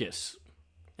Lucas?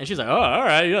 And she's like, oh, all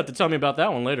right, you have to tell me about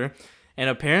that one later. And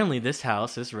apparently this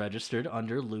house is registered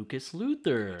under Lucas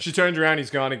Luthor. She turns around, he's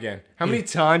gone again. How many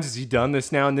times has he done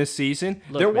this now in this season?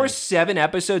 Look, there were man. 7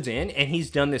 episodes in, and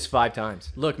he's done this 5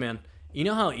 times. Look, man, you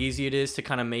know how easy it is to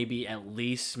kind of maybe at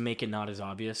least make it not as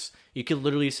obvious? You could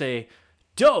literally say,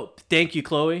 dope, thank you,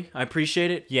 Chloe. I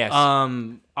appreciate it. Yes.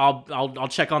 I'll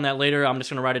check on that later. I'm just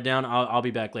going to write it down. I'll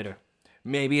be back later.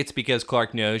 Maybe it's because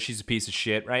Clark knows she's a piece of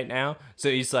shit right now. So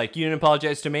he's like, you didn't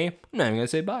apologize to me? I'm not even going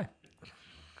to say bye.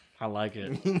 I like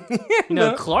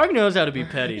it. Clark knows how to be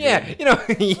petty. Yeah,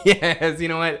 Dude. Yes, you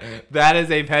know what? That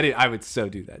is a petty. I would so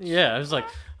do that. Yeah, I was like,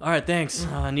 all right, thanks.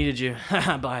 I needed you.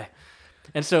 Bye.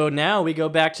 And so now we go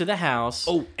back to the house.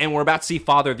 Oh, and we're about to see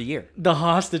Father of the Year. The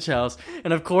hostage house.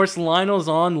 And of course, Lionel's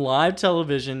on live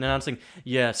television announcing,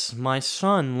 yes, my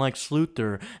son, Lex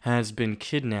Luthor, has been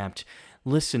kidnapped.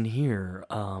 Listen here,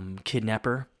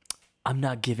 kidnapper. I'm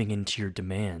not giving in to your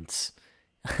demands.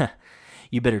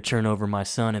 You better turn over my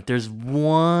son. If there's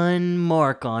one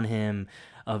mark on him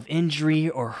of injury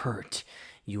or hurt,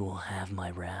 you will have my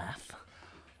wrath.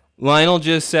 Lionel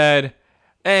just said,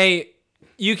 hey,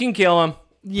 you can kill him.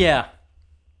 Yeah.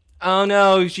 Oh,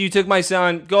 no, you took my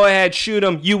son. Go ahead, shoot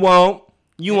him. You won't.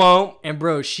 You won't. And,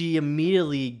 bro, she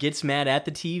immediately gets mad at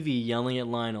the TV, yelling at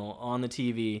Lionel on the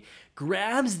TV,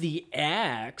 grabs the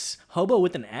axe, Hobo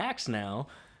with an axe now.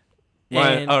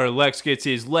 Or Lex gets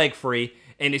his leg free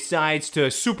and decides to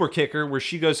super kick her where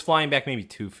she goes flying back maybe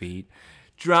 2 feet.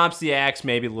 Drops the axe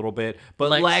maybe a little bit,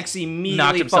 but Lex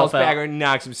immediately falls back and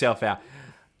knocks himself out.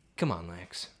 Come on,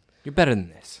 Lex. You're better than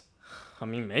this. I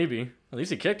mean, maybe. At least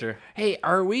he kicked her. Hey,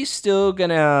 are we still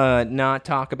gonna not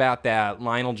talk about that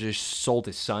Lionel just sold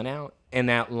his son out and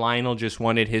that Lionel just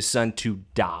wanted his son to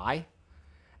die?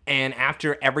 And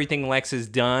after everything Lex has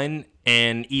done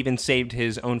and even saved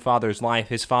his own father's life,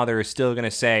 his father is still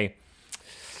gonna say,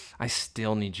 I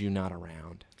still need you not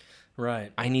around.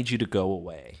 Right. I need you to go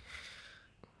away.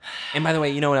 And by the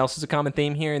way, you know what else is a common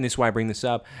theme here? And this is why I bring this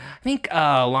up. I think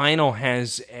Lionel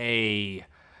has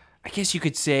I guess you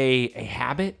could say a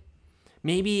habit.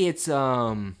 Maybe it's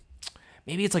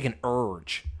like an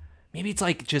urge. Maybe it's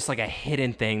like just like a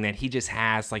hidden thing that he just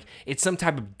has. Like it's some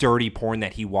type of dirty porn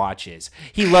that he watches.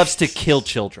 He loves to kill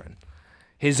children.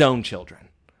 His own children.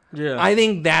 Yeah. I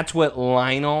think that's what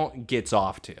Lionel gets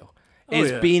off to.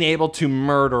 Is being able to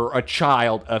murder a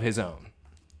child of his own.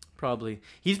 Probably.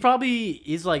 He's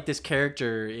like this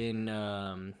character in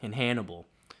Hannibal.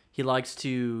 He likes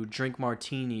to drink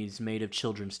martinis made of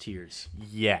children's tears.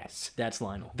 Yes. That's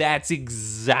Lionel. That's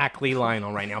exactly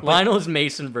Lionel right now. Lionel is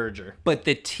Mason Verger. But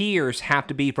the tears have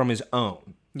to be from his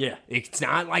own. Yeah. It's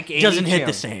not like doesn't hit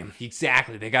the same.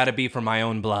 Exactly. They got to be from my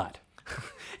own blood.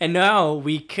 And now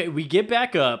we get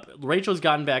back up. Rachel's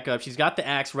gotten back up. She's got the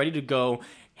axe ready to go.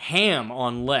 Ham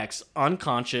on Lex,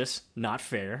 unconscious, not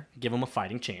fair. Give him a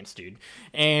fighting chance, dude.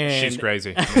 And she's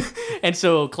crazy. And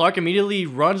so Clark immediately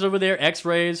runs over there,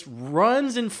 X-rays,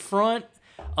 runs in front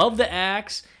of the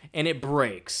axe, and it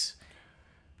breaks.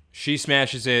 She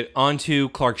smashes it onto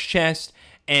Clark's chest,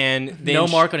 and then no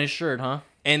mark on his shirt, huh?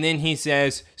 And then he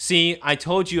says, see, I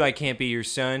told you I can't be your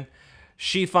son.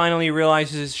 She finally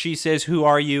realizes, she says, who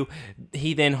are you?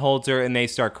 He then holds her, and they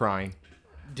start crying.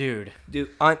 Dude,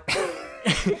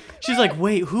 She's like,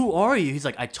 wait, who are you? He's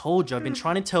like, I told you. I've been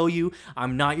trying to tell you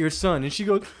I'm not your son. And she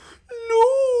goes,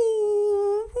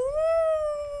 no.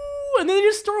 And then they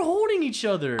just start holding each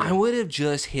other. I would have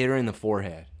just hit her in the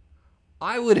forehead.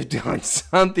 I would have done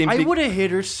something. I would have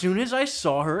hit her as soon as I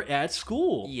saw her at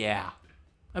school. Yeah.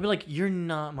 I'd be like, you're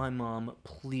not my mom.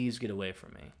 Please get away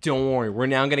from me. Don't worry. We're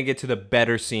now going to get to the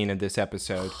better scene of this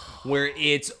episode where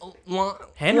it's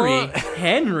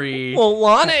Henry. Well,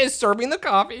 Lana is serving the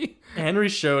coffee. Henry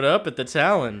showed up at the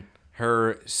Talon.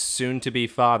 Her soon-to-be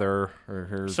father, or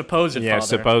her supposed father. Yeah,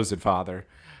 supposed father.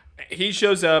 He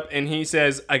shows up and he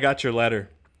says, I got your letter.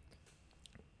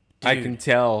 Dude. I can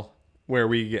tell where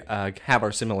we have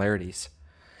our similarities.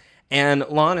 And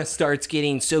Lana starts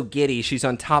getting so giddy. She's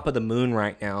on top of the moon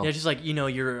right now. Yeah, she's like,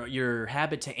 your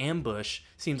habit to ambush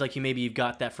seems like you've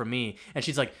got that from me. And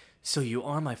she's like, so you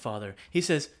are my father. He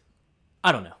says,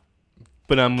 I don't know.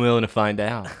 But I'm willing to find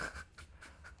out.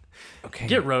 Okay.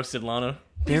 Get roasted, Lana.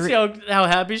 You see how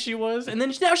happy she was? And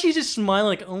then now she's just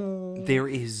smiling like, oh. There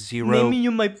is zero. Maybe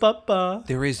you're my papa.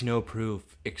 There is no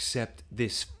proof except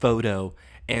this photo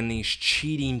and these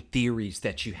cheating theories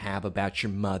that you have about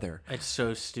your mother. It's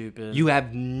so stupid. You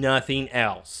have nothing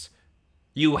else.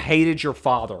 You hated your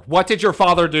father. What did your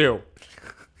father do?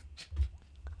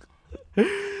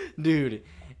 Dude,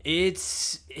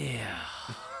 it's... Yeah.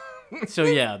 So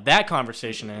yeah, that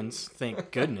conversation ends.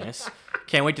 Thank goodness.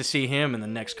 Can't wait to see him in the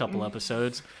next couple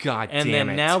episodes. God damn it. And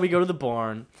then now we go to the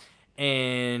barn,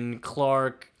 and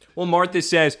Clark... Well, Martha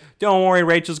says, don't worry,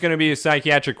 Rachel's going to be in a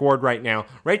psychiatric ward right now.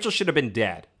 Rachel should have been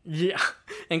dead. Yeah.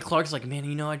 And Clark's like,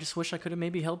 man, I just wish I could have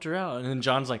maybe helped her out. And then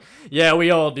John's like, yeah,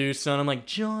 we all do, son. I'm like,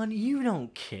 John, you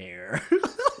don't care.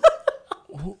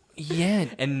 Yeah.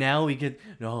 And now we get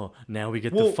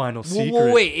the final secret.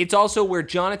 Well, wait, it's also where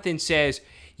Jonathan says,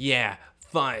 yeah,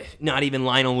 fine. Not even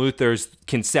Lionel Luthers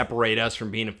can separate us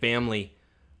from being a family.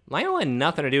 Lionel had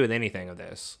nothing to do with anything of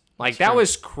this. Like, that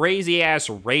was crazy-ass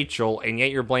Rachel, and yet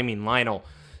you're blaming Lionel.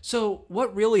 So,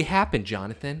 what really happened,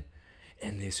 Jonathan?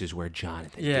 And this is where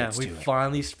Jonathan gets to it. Yeah, we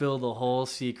finally spilled the whole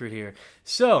secret here.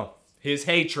 So... His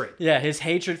hatred. Yeah, his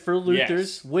hatred for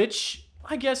Luthers, Yes. which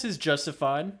I guess is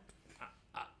justified.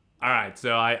 All right,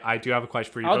 so I do have a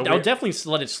question for you. I'll definitely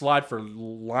let it slide for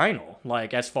Lionel.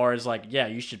 Like, as far as, like, yeah,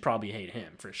 you should probably hate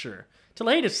him, for sure. To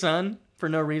hate his son for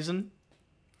no reason.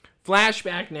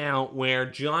 Flashback now where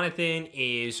Jonathan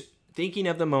is thinking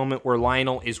of the moment where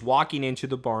Lionel is walking into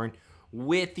the barn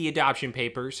with the adoption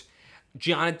papers.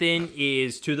 Jonathan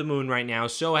is to the moon right now,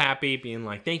 so happy, being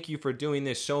like, thank you for doing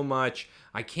this so much.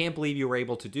 I can't believe you were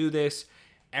able to do this.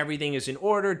 Everything is in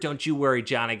order. Don't you worry,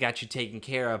 John. I got you taken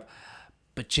care of.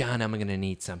 But, John, I'm going to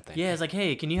need something. Yeah, it's like,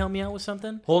 hey, can you help me out with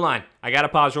something? Hold on. I got to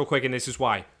pause real quick, and this is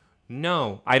why.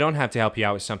 No, I don't have to help you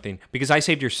out with something because I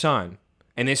saved your son,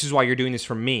 and this is why you're doing this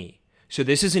for me. So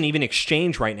this isn't even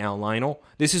exchange right now, Lionel.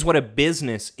 This is what a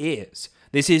business is.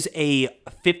 This is a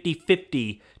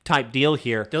 50-50 type deal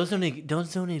here. Those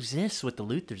don't exist with the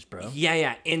Luthers, bro.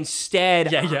 Yeah.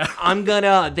 Instead, I'm going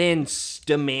to then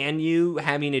demand you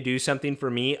having to do something for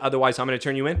me. Otherwise, I'm going to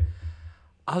turn you in.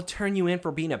 I'll turn you in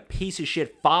for being a piece of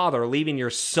shit father, leaving your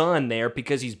son there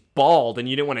because he's bald and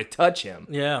you didn't want to touch him.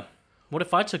 Yeah. What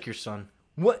if I took your son?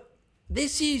 What?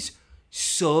 This is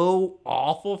so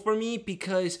awful for me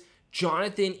because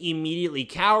Jonathan immediately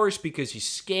cowers because he's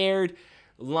scared.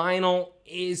 Lionel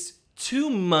is too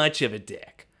much of a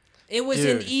dick. It was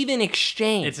an even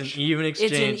exchange. It's an even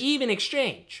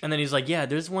exchange. And then he's like, yeah,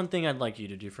 there's one thing I'd like you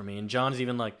to do for me. And John's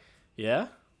even like, yeah?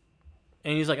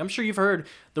 And he's like, I'm sure you've heard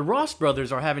the Ross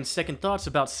brothers are having second thoughts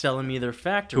about selling me their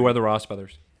factory. Who are the Ross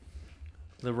brothers?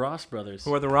 The Ross brothers.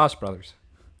 Who are the Ross brothers?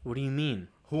 What do you mean?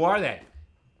 Who are they?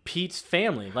 Pete's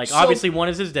family. Like, so obviously one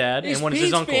is his dad and one is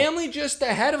his uncle. Is Pete's family just the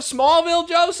head of Smallville,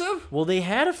 Joseph? Well, they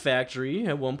had a factory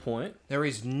at one point. There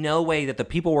is no way that the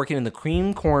people working in the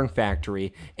cream corn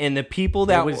factory and the people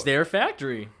that... It was their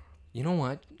factory. You know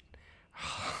what?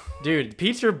 Dude,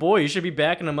 Pete's your boy. You should be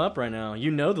backing him up right now. You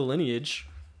know the lineage.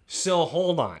 So,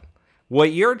 hold on.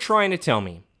 What you're trying to tell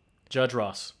me... Judge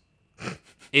Ross.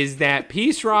 ...is that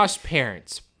Pete's Ross'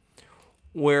 parents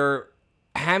were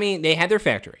having... They had their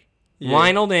factory. Yeah.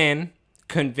 Lionel then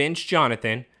convinced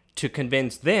Jonathan to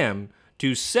convince them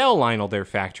to sell Lionel their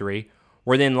factory,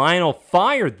 where then Lionel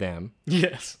fired them.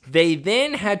 Yes. They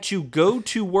then had to go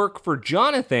to work for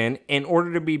Jonathan in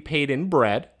order to be paid in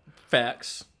bread.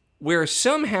 Facts. Where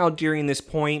somehow during this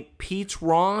point, Pete's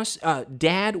Ross'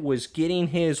 dad was getting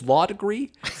his law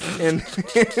degree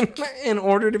in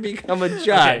order to become a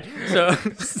judge. Okay, so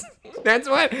that's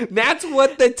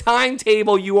what the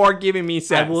timetable you are giving me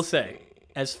says. I will say,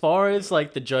 as far as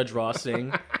like the Judge Ross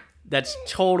thing, that's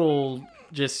total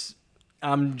just...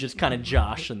 I'm just kind of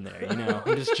joshing there, you know?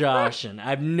 I'm just joshing.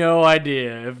 I have no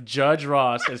idea if Judge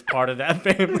Ross is part of that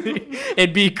family.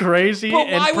 It'd be crazy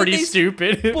and pretty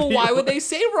stupid. But why would they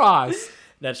say Ross?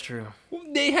 That's true.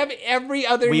 They have every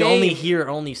other name. We only hear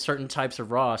certain types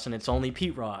of Ross, and it's only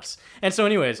Pete Ross. And so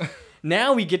anyways,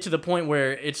 now we get to the point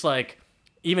where it's like,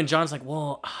 even John's like,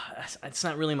 well, it's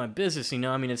not really my business, you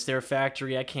know? I mean, it's their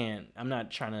factory. I'm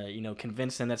not trying to,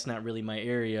 convince them that's not really my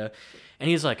area. And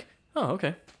he's like, oh,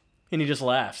 okay. And he just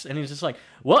laughs. And he's just like,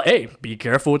 well, hey, be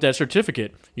careful with that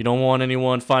certificate. You don't want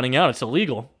anyone finding out. It's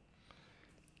illegal.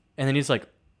 And then he's like,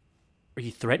 are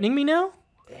you threatening me now?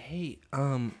 Hey,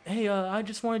 I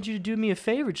just wanted you to do me a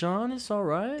favor, John. It's all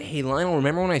right. Hey, Lionel,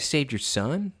 remember when I saved your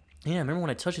son? Yeah, remember when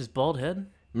I touched his bald head?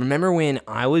 Remember when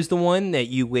I was the one that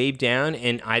you waved down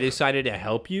and I decided to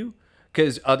help you?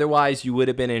 Because otherwise you would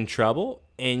have been in trouble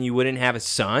and you wouldn't have a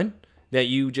son? that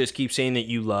you just keep saying that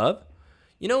you love,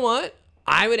 you know what?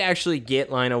 I would actually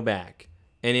get Lionel back,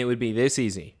 and it would be this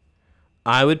easy.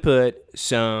 I would put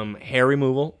some hair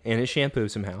removal in his shampoo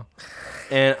somehow,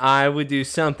 and I would do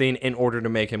something in order to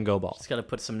make him go bald. Just got to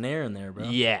put some nair in there, bro.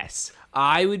 Yes.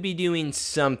 I would be doing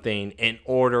something in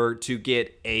order to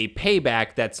get a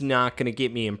payback that's not going to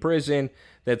get me in prison,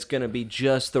 that's going to be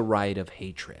just the right of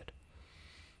hatred.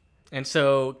 And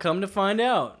so, come to find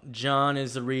out, John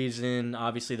is the reason.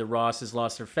 Obviously, the Rosses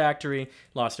lost their factory,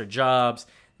 lost their jobs.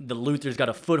 The Luthers got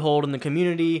a foothold in the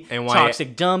community. And why,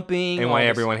 toxic dumping. And why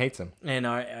everyone hates him. And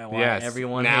why yes.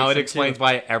 everyone now hates it explains too.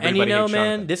 why everybody and you know, hates man,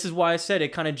 Jonathan. This is why I said it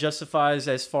kind of justifies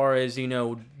as far as, you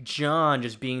know, John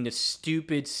just being the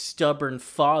stupid, stubborn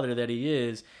father that he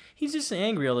is. He's just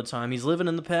angry all the time. He's living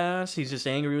in the past. He's just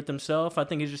angry with himself. I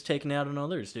think he's just taking it out on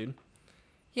others, dude.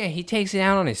 Yeah, he takes it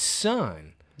out on his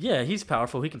son. Yeah, he's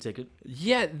powerful. He can take it.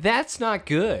 Yeah, that's not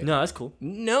good. No, that's cool.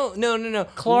 No.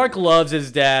 Clark loves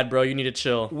his dad, bro. You need to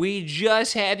chill. We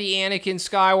just had the Anakin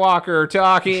Skywalker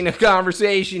talking a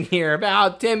conversation here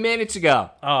about 10 minutes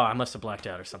ago. Oh, I must have blacked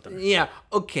out or something. Yeah,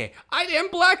 okay. I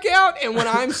didn't black out, and what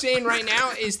I'm saying right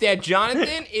now is that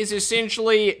Jonathan is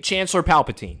essentially Chancellor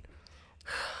Palpatine.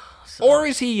 Or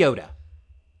is he Yoda?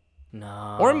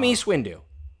 No. Or Mace Windu?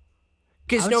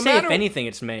 Because I would no say matter... if anything,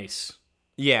 it's Mace.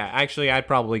 Yeah, actually, I'd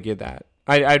probably get that.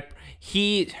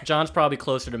 John's probably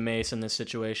closer to Mace in this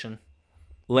situation.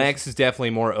 Lex is definitely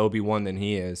more Obi-Wan than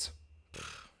he is.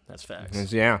 That's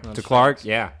facts. Yeah, That's to Clark, facts.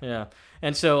 yeah. Yeah.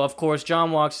 And so, of course,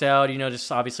 John walks out, you know,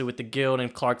 just obviously with the guild,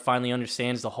 and Clark finally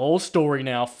understands the whole story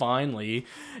now, finally.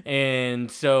 And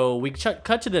so we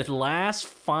cut to the last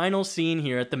final scene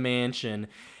here at the mansion.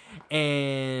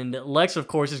 And Lex, of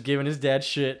course, is giving his dad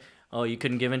shit. Oh, you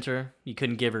couldn't give it to her? You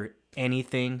couldn't give her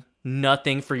anything?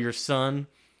 Nothing for your son?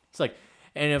 It's like,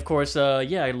 and of course,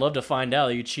 yeah, I'd love to find out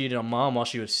that you cheated on mom while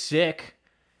she was sick.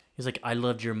 He's like, I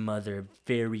loved your mother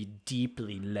very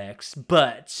deeply, Lex,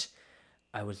 but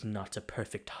I was not a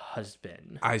perfect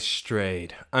husband. I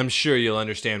strayed. I'm sure you'll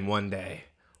understand one day.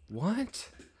 What?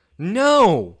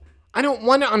 No! I don't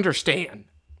want to understand.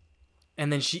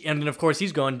 And then of course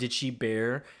he's going, did she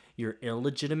bear your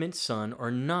illegitimate son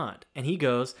or not? And he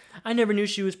goes, I never knew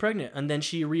she was pregnant. And then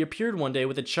she reappeared one day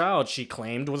with a child she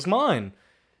claimed was mine,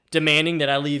 demanding that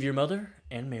I leave your mother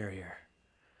and marry her.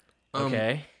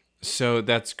 Okay. So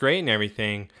that's great and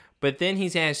everything. But then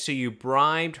he's asked, so you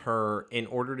bribed her in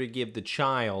order to give the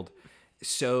child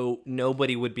so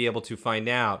nobody would be able to find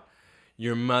out.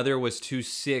 Your mother was too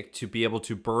sick to be able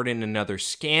to burden another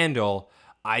scandal.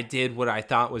 I did what I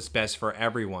thought was best for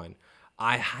everyone.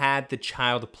 I had the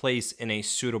child placed in a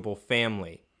suitable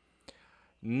family.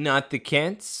 Not the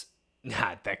Kents?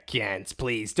 Not the Kents,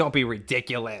 please. Don't be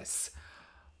ridiculous.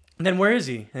 And then where is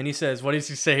he? And he says, what does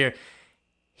he say here?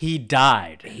 He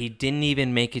died. He didn't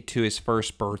even make it to his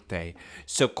first birthday.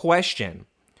 So question,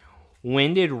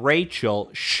 when did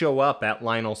Rachel show up at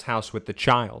Lionel's house with the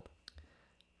child?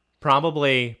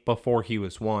 Probably before he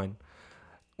was 1.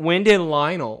 When did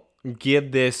Lionel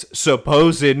give this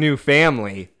supposed new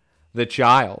family the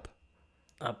child?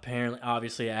 Apparently,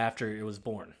 obviously, after it was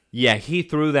born. Yeah, he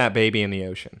threw that baby in the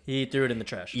ocean. He threw it in the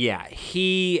trash. Yeah,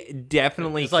 he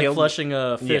definitely It's like killed... flushing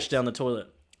a fish Yes. down the toilet.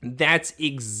 That's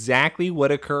exactly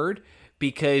what occurred,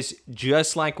 because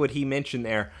just like what he mentioned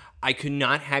there, I could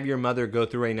not have your mother go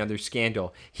through another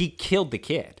scandal. He killed the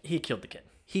kid. He killed the kid.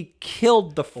 He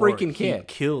killed the freaking kid. He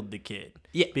killed the kid.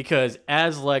 Yeah. Because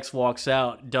as Lex walks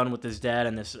out, done with his dad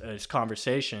and this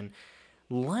conversation,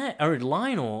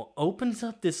 Lionel opens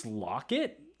up this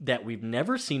locket that we've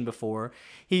never seen before.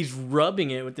 He's rubbing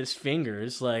it with his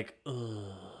fingers like,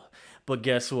 ugh. But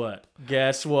guess what?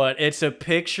 It's a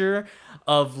picture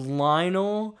of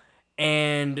Lionel,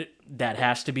 and that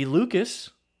has to be Lucas.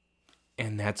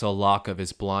 And that's a lock of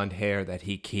his blonde hair that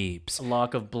he keeps. A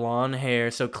lock of blonde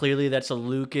hair. So clearly that's a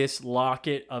Lucas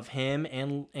locket of him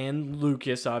and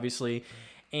Lucas, obviously.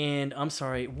 And I'm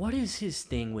sorry, what is his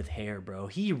thing with hair, bro?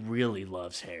 He really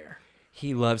loves hair.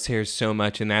 He loves hair so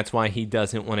much, and that's why he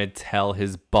doesn't want to tell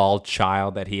his bald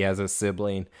child that he has a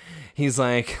sibling. He's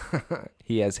like,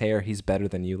 he has hair, he's better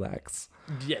than you, Lex.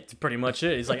 Yeah, that's pretty much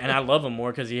it. He's like, and I love him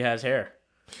more because he has hair.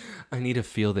 I need to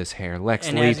feel this hair. Lex,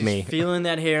 And leave as me. he's feeling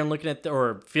that hair and looking at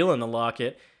or feeling the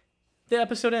locket, the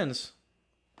episode ends.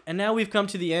 And now we've come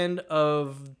to the end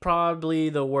of probably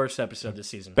the worst episode this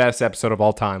season. Best episode of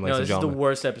all time, ladies No, and this is the gentlemen.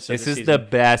 worst episode This this is season. the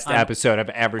best I'm episode I've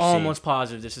ever seen. Almost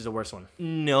positive this is the worst one.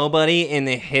 Nobody in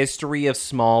the history of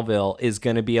Smallville is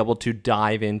going to be able to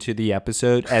dive into the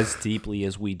episode as deeply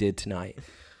as we did tonight.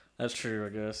 That's true, I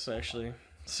guess, actually.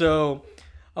 So,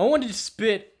 I wanted to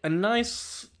spit a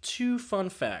nice 2 fun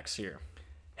facts here.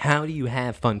 How do you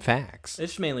have fun facts?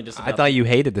 It's mainly just about I thought you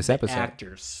hated this episode.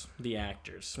 The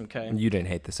actors, okay? You didn't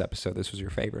hate this episode. This was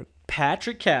your favorite.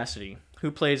 Patrick Cassidy,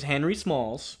 who plays Henry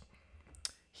Smalls,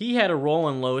 he had a role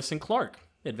in Lois and Clark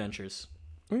Adventures.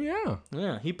 Oh, yeah.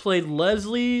 Yeah, he played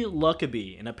Leslie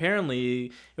Luckabee, and apparently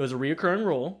it was a reoccurring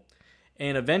role,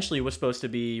 and eventually was supposed to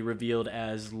be revealed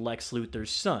as Lex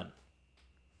Luthor's son.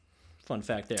 Fun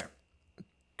fact there.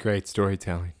 Great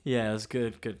storytelling. Yeah, it was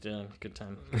good time. Good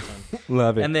time.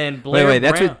 Love it. And then Blair wait,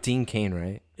 that's Brown. with Dean Cain,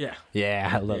 right? Yeah.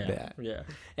 Yeah, I love that. Yeah.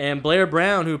 And Blair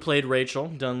Brown, who played Rachel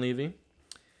Dunleavy.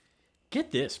 Get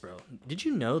this, bro. Did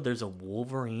you know there's a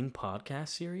Wolverine podcast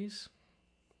series?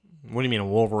 What do you mean a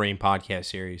Wolverine podcast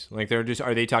series? Like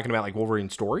are they talking about like Wolverine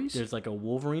stories? There's like a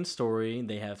Wolverine story.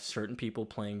 They have certain people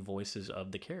playing voices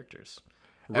of the characters.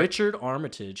 Richard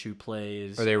Armitage, who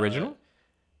plays... Are they original?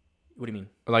 What do you mean?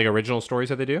 Like original stories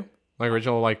that they do? Like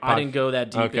original like... I didn't go that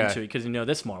deep Okay. into it because,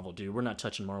 this Marvel, dude. We're not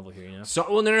touching Marvel here, So,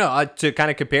 well, no. To kind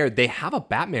of compare, they have a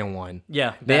Batman one.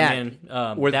 Yeah, They Batman.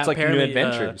 where it's like New apparently,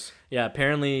 Adventures.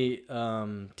 Apparently,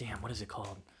 damn, what is it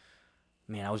called?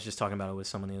 Man, I was just talking about it with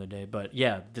someone the other day. But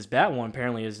yeah, this Bat one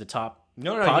apparently is the top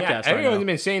podcast right Everyone's now.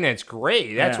 been saying that's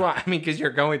great. That's Yeah. why, because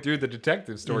you're going through the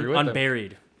detective story with them.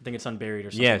 Unburied. I think it's Unburied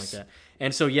or something Yes. like that.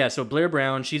 And so so Blair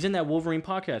Brown, she's in that Wolverine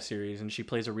podcast series, and she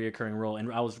plays a reoccurring role.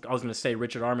 And I was going to say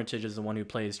Richard Armitage is the one who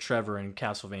plays Trevor in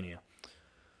Castlevania,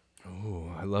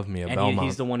 Oh, I love me a and Belmont.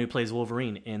 he's the one who plays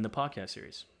Wolverine in the podcast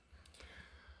series.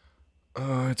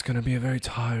 It's going to be a very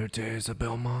tired day as a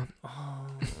Belmont. Oh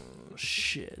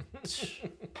shit!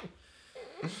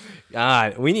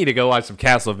 God, we need to go watch some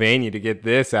Castlevania to get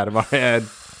this out of our head.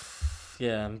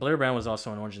 Yeah, and Blair Brown was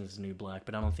also in Orange is the New Black,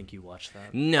 but I don't think you watched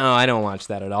that. No, I don't watch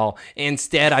that at all.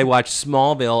 Instead, I watch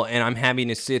Smallville, and I'm having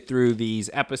to sit through these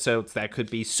episodes that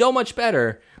could be so much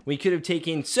better. We could have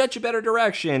taken such a better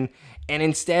direction, and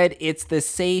instead, it's the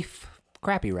safe,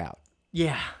 crappy route.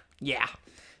 Yeah. Yeah.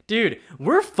 Dude,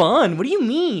 we're fun. What do you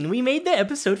mean? We made the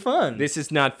episode fun. This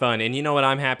is not fun. And you know what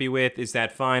I'm happy with is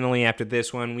that finally, after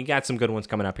this one, we got some good ones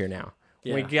coming up here now.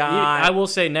 Yeah. We got... I will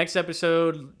say next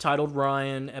episode, titled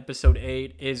Ryan, episode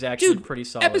 8, is actually pretty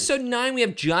solid. Episode 9, we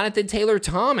have Jonathan Taylor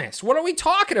Thomas. What are we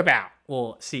talking about?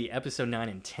 Well, see, episode 9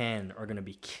 and 10 are going to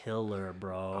be killer,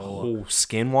 bro. Oh,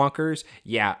 Skinwalkers?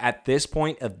 Yeah, at this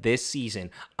point of this season,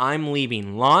 I'm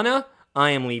leaving Lana,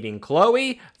 I am leaving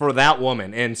Chloe for that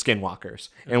woman in Skinwalkers.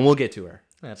 And we'll get to her.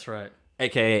 That's right.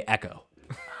 AKA Echo.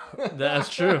 That's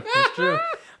true. That's true.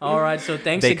 All right, so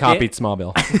thanks They again. copied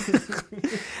Smallville.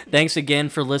 Thanks again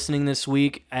for listening this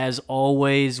week. As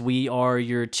always, we are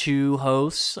your two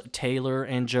hosts, Taylor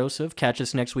and Joseph. Catch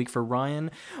us next week for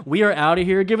Ryan. We are out of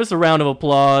here. Give us a round of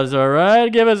applause, all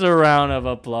right? Give us a round of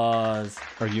applause.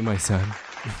 Are you my son?